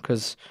this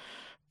because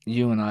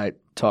you and I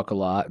talk a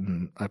lot,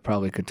 and I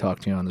probably could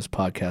talk to you on this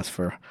podcast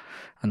for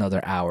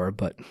another hour,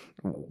 but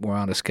we're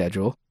on a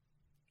schedule.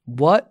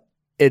 What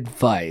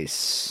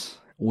advice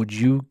would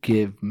you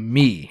give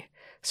me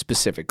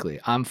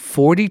specifically? I'm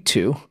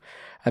 42.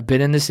 I've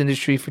been in this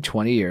industry for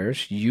 20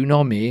 years. You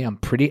know me. I'm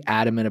pretty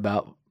adamant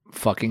about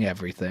fucking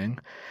everything,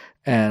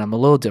 and I'm a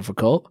little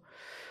difficult.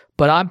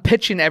 But I'm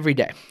pitching every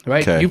day,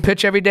 right? Okay. You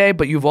pitch every day,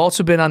 but you've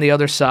also been on the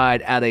other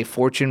side at a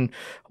Fortune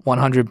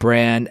 100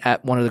 brand,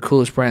 at one of the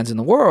coolest brands in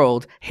the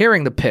world,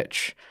 hearing the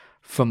pitch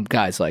from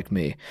guys like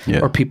me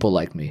or people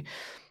like me.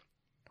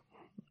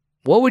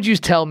 What would you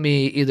tell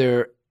me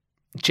either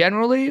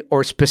generally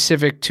or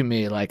specific to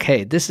me? Like,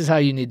 hey, this is how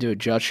you need to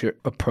adjust your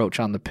approach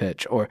on the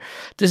pitch, or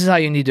this is how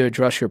you need to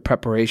address your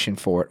preparation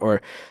for it,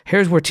 or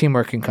here's where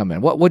teamwork can come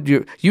in. What would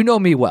you know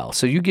me well,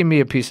 so you give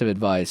me a piece of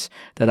advice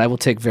that I will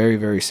take very,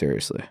 very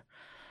seriously.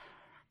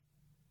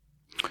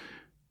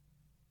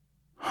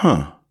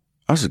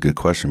 That's a good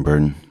question,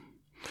 Burton.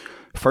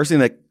 First thing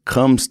that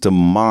comes to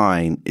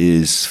mind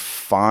is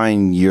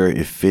find your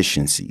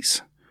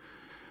efficiencies.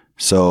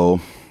 So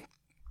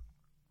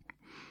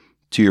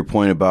to your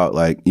point about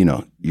like, you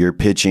know, you're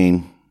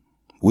pitching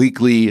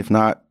weekly, if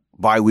not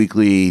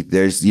bi-weekly,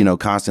 there's, you know,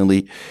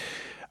 constantly.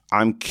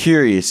 I'm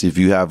curious if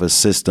you have a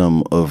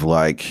system of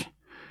like,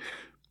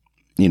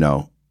 you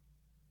know,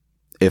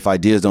 if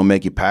ideas don't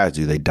make it past,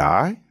 do they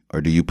die? Or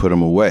do you put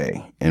them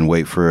away and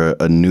wait for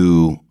a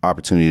new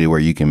opportunity where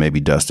you can maybe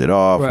dust it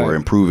off or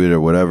improve it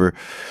or whatever?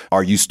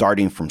 Are you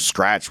starting from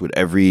scratch with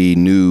every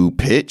new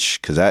pitch?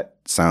 Because that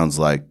sounds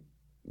like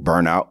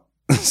burnout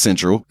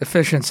central.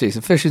 Efficiency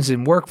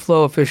in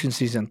workflow,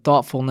 efficiencies in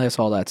thoughtfulness,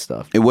 all that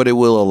stuff. And what it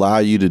will allow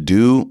you to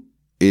do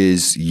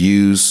is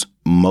use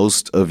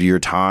most of your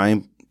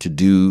time to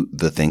do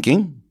the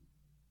thinking,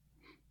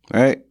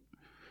 right?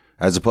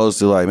 As opposed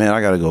to like, man, I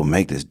got to go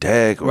make this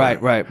deck. Or,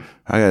 right.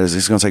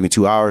 It's going to take me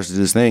 2 hours to do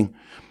this thing.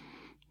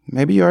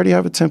 Maybe you already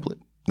have a template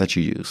that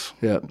you use.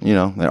 Yeah. You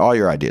know, all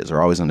your ideas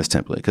are always on this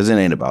template because it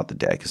ain't about the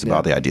deck. It's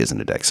about the ideas in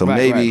the deck. So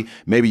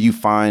maybe you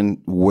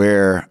find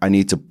where I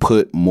need to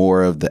put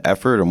more of the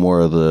effort or more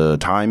of the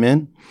time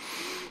in,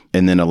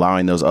 and then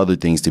allowing those other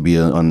things to be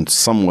on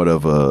somewhat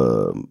of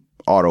a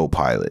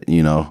autopilot,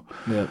 you know.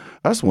 Yeah.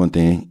 That's one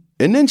thing.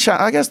 And then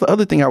I guess the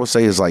other thing I would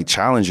say is like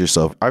challenge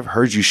yourself. I've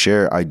heard you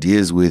share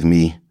ideas with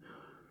me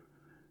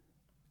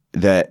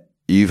that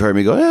you've heard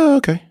me go, yeah,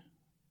 okay.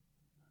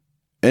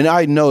 And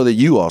I know that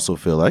you also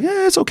feel like,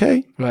 yeah, it's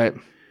okay. Right.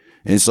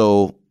 And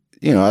so,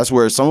 you know, that's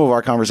where some of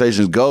our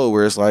conversations go,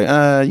 where it's like,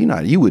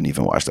 you wouldn't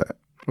even watch that.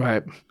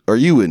 Right. Or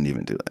you wouldn't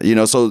even do that. You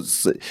know, so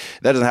that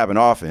doesn't happen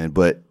often,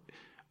 but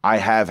I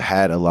have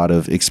had a lot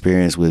of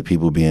experience with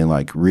people being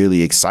like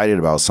really excited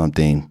about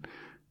something,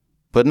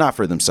 but not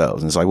for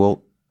themselves. And it's like,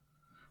 well,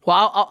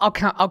 I'll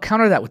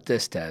counter that with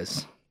this,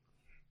 Des.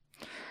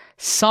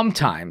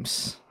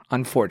 Sometimes,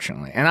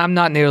 unfortunately, and I'm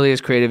not nearly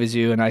as creative as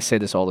you, and I say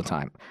this all the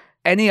time,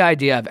 any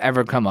idea I've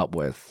ever come up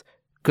with,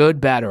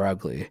 good, bad, or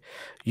ugly,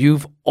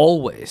 you've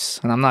always,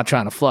 and I'm not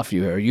trying to fluff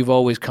you here, you've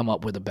always come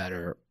up with a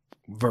better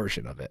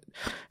version of it.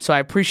 So I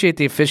appreciate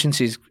the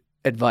efficiencies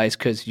advice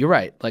because you're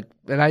right. Like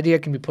an idea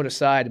can be put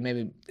aside and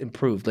maybe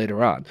improved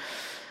later on.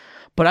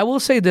 But I will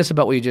say this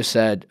about what you just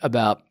said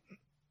about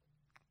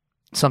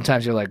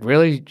sometimes you're like,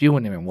 really? You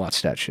wouldn't even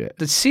watch that shit.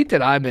 The seat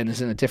that I'm in is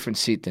in a different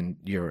seat than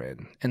you're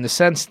in the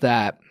sense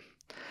that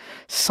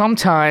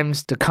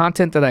sometimes the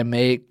content that I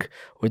make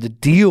or the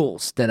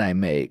deals that I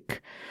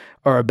make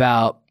are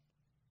about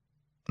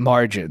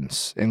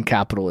margins and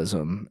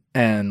capitalism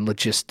and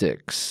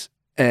logistics.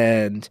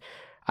 And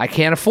I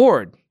can't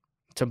afford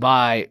to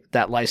buy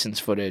that license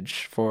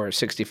footage for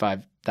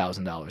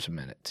 $65,000 a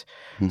minute.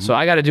 Mm-hmm. So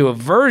I got to do a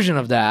version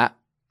of that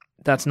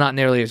that's not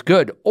nearly as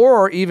good.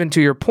 Or even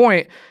to your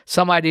point,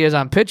 some ideas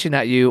I'm pitching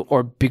at you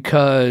or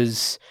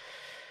because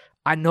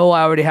I know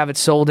I already have it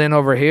sold in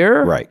over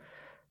here. Right.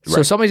 So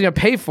Right. somebody's going to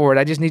pay for it.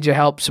 I just need your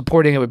help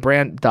supporting it with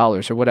brand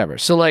dollars or whatever.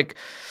 So like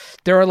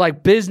there are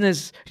like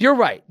business. You're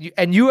right.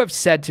 And you have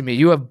said to me,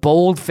 you have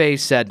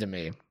bold-faced said to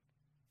me,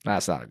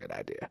 that's not a good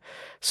idea.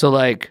 So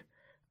like,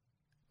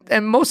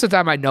 and most of the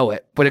time I know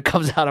it when it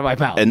comes out of my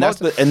mouth. And that's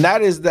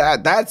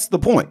the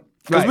point.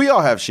 Because Right. we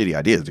all have shitty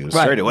ideas, dude.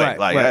 Straight away.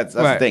 That's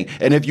right. the thing.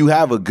 And if you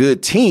have a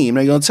good team,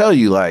 they're gonna tell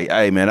you like,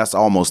 hey man, that's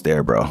almost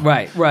there, bro.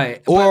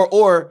 Right.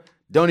 Or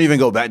don't even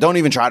go back. Don't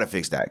even try to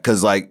fix that.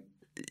 Cause like,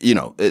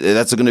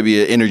 that's gonna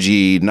be an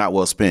energy not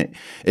well spent.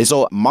 And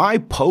so my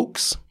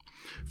pokes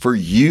for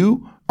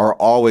you are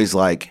always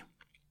like,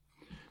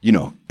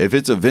 if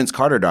it's a Vince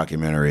Carter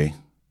documentary,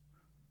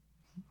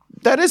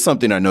 that is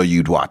something I know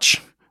you'd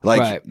watch.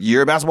 Like,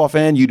 You're a basketball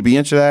fan, you'd be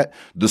into that.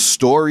 The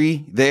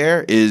story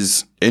there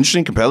is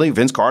interesting, compelling.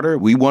 Vince Carter,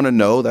 we want to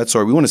know that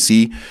story. We want to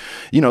see,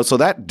 so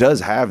that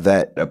does have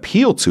that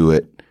appeal to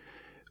it.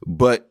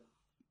 But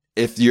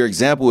if your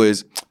example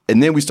is,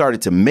 and then we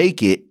started to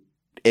make it,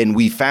 and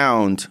we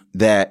found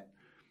that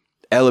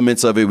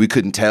elements of it we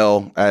couldn't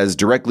tell as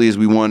directly as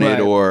we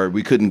wanted, or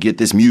we couldn't get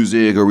this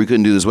music, or we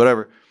couldn't do this,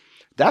 whatever,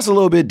 that's a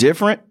little bit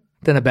different.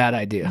 Than a bad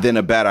idea.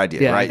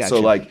 Yeah, right? So,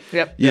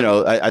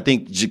 you. I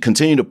think you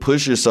continue to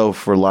push yourself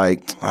for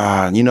like,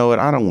 you know what?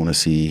 I don't want to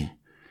see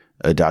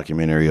a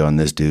documentary on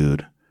this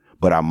dude,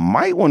 but I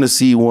might want to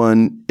see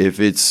one if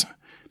it's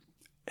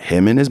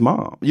him and his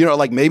mom.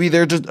 Like maybe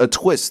there's just a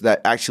twist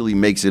that actually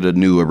makes it a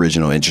new,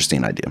 original,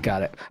 interesting idea.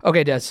 Got it.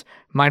 Okay, Des,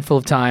 mindful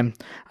of time.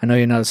 I know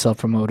you're not a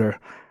self-promoter.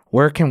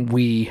 Where can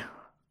we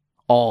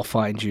all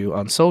find you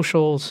on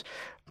socials?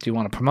 Do you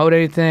want to promote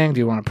anything? Do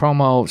you want to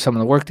promo some of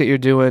the work that you're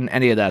doing?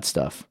 Any of that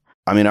stuff?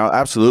 I mean, I'll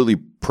absolutely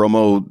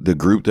promote the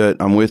group that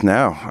I'm with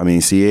now. I mean,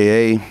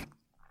 CAA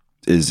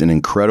is an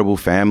incredible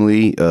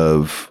family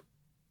of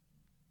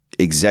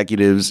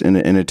executives in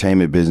the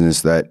entertainment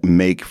business that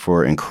make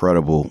for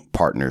incredible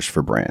partners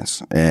for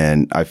brands.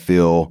 And I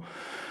feel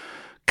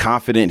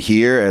confident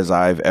here as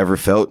I've ever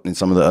felt in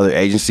some of the other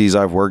agencies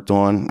I've worked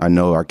on. I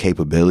know our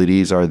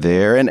capabilities are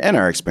there and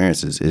our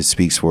experiences. It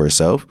speaks for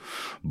itself.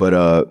 But,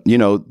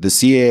 the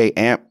CAA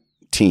AMP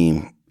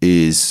team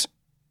is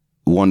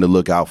one to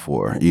look out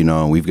for.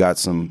 We've got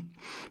some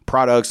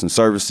products and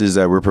services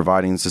that we're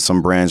providing to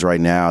some brands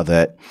right now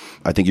that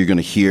I think you're going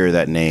to hear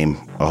that name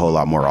a whole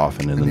lot more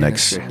often in the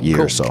next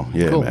year or so.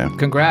 Yeah, cool. Man.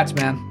 Congrats,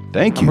 man.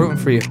 Thank you. I'm rooting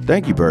for you.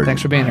 Thank you, Bird.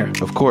 Thanks for being here.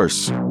 Of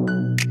course.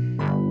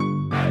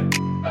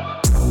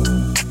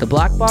 The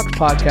Black Box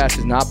Podcast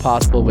is not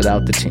possible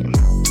without the team.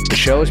 The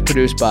show is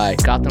produced by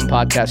Gotham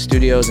Podcast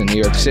Studios in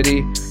New York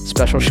City.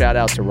 Special shout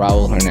out to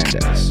Raul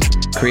Hernandez.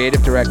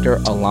 Creative Director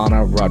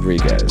Alana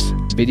Rodriguez.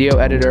 Video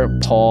Editor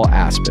Paul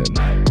Aspen.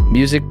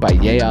 Music by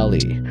Ye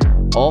Ali.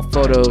 All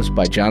photos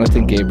by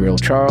Jonathan Gabriel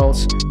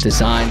Charles.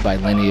 Designed by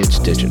Lineage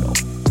Digital.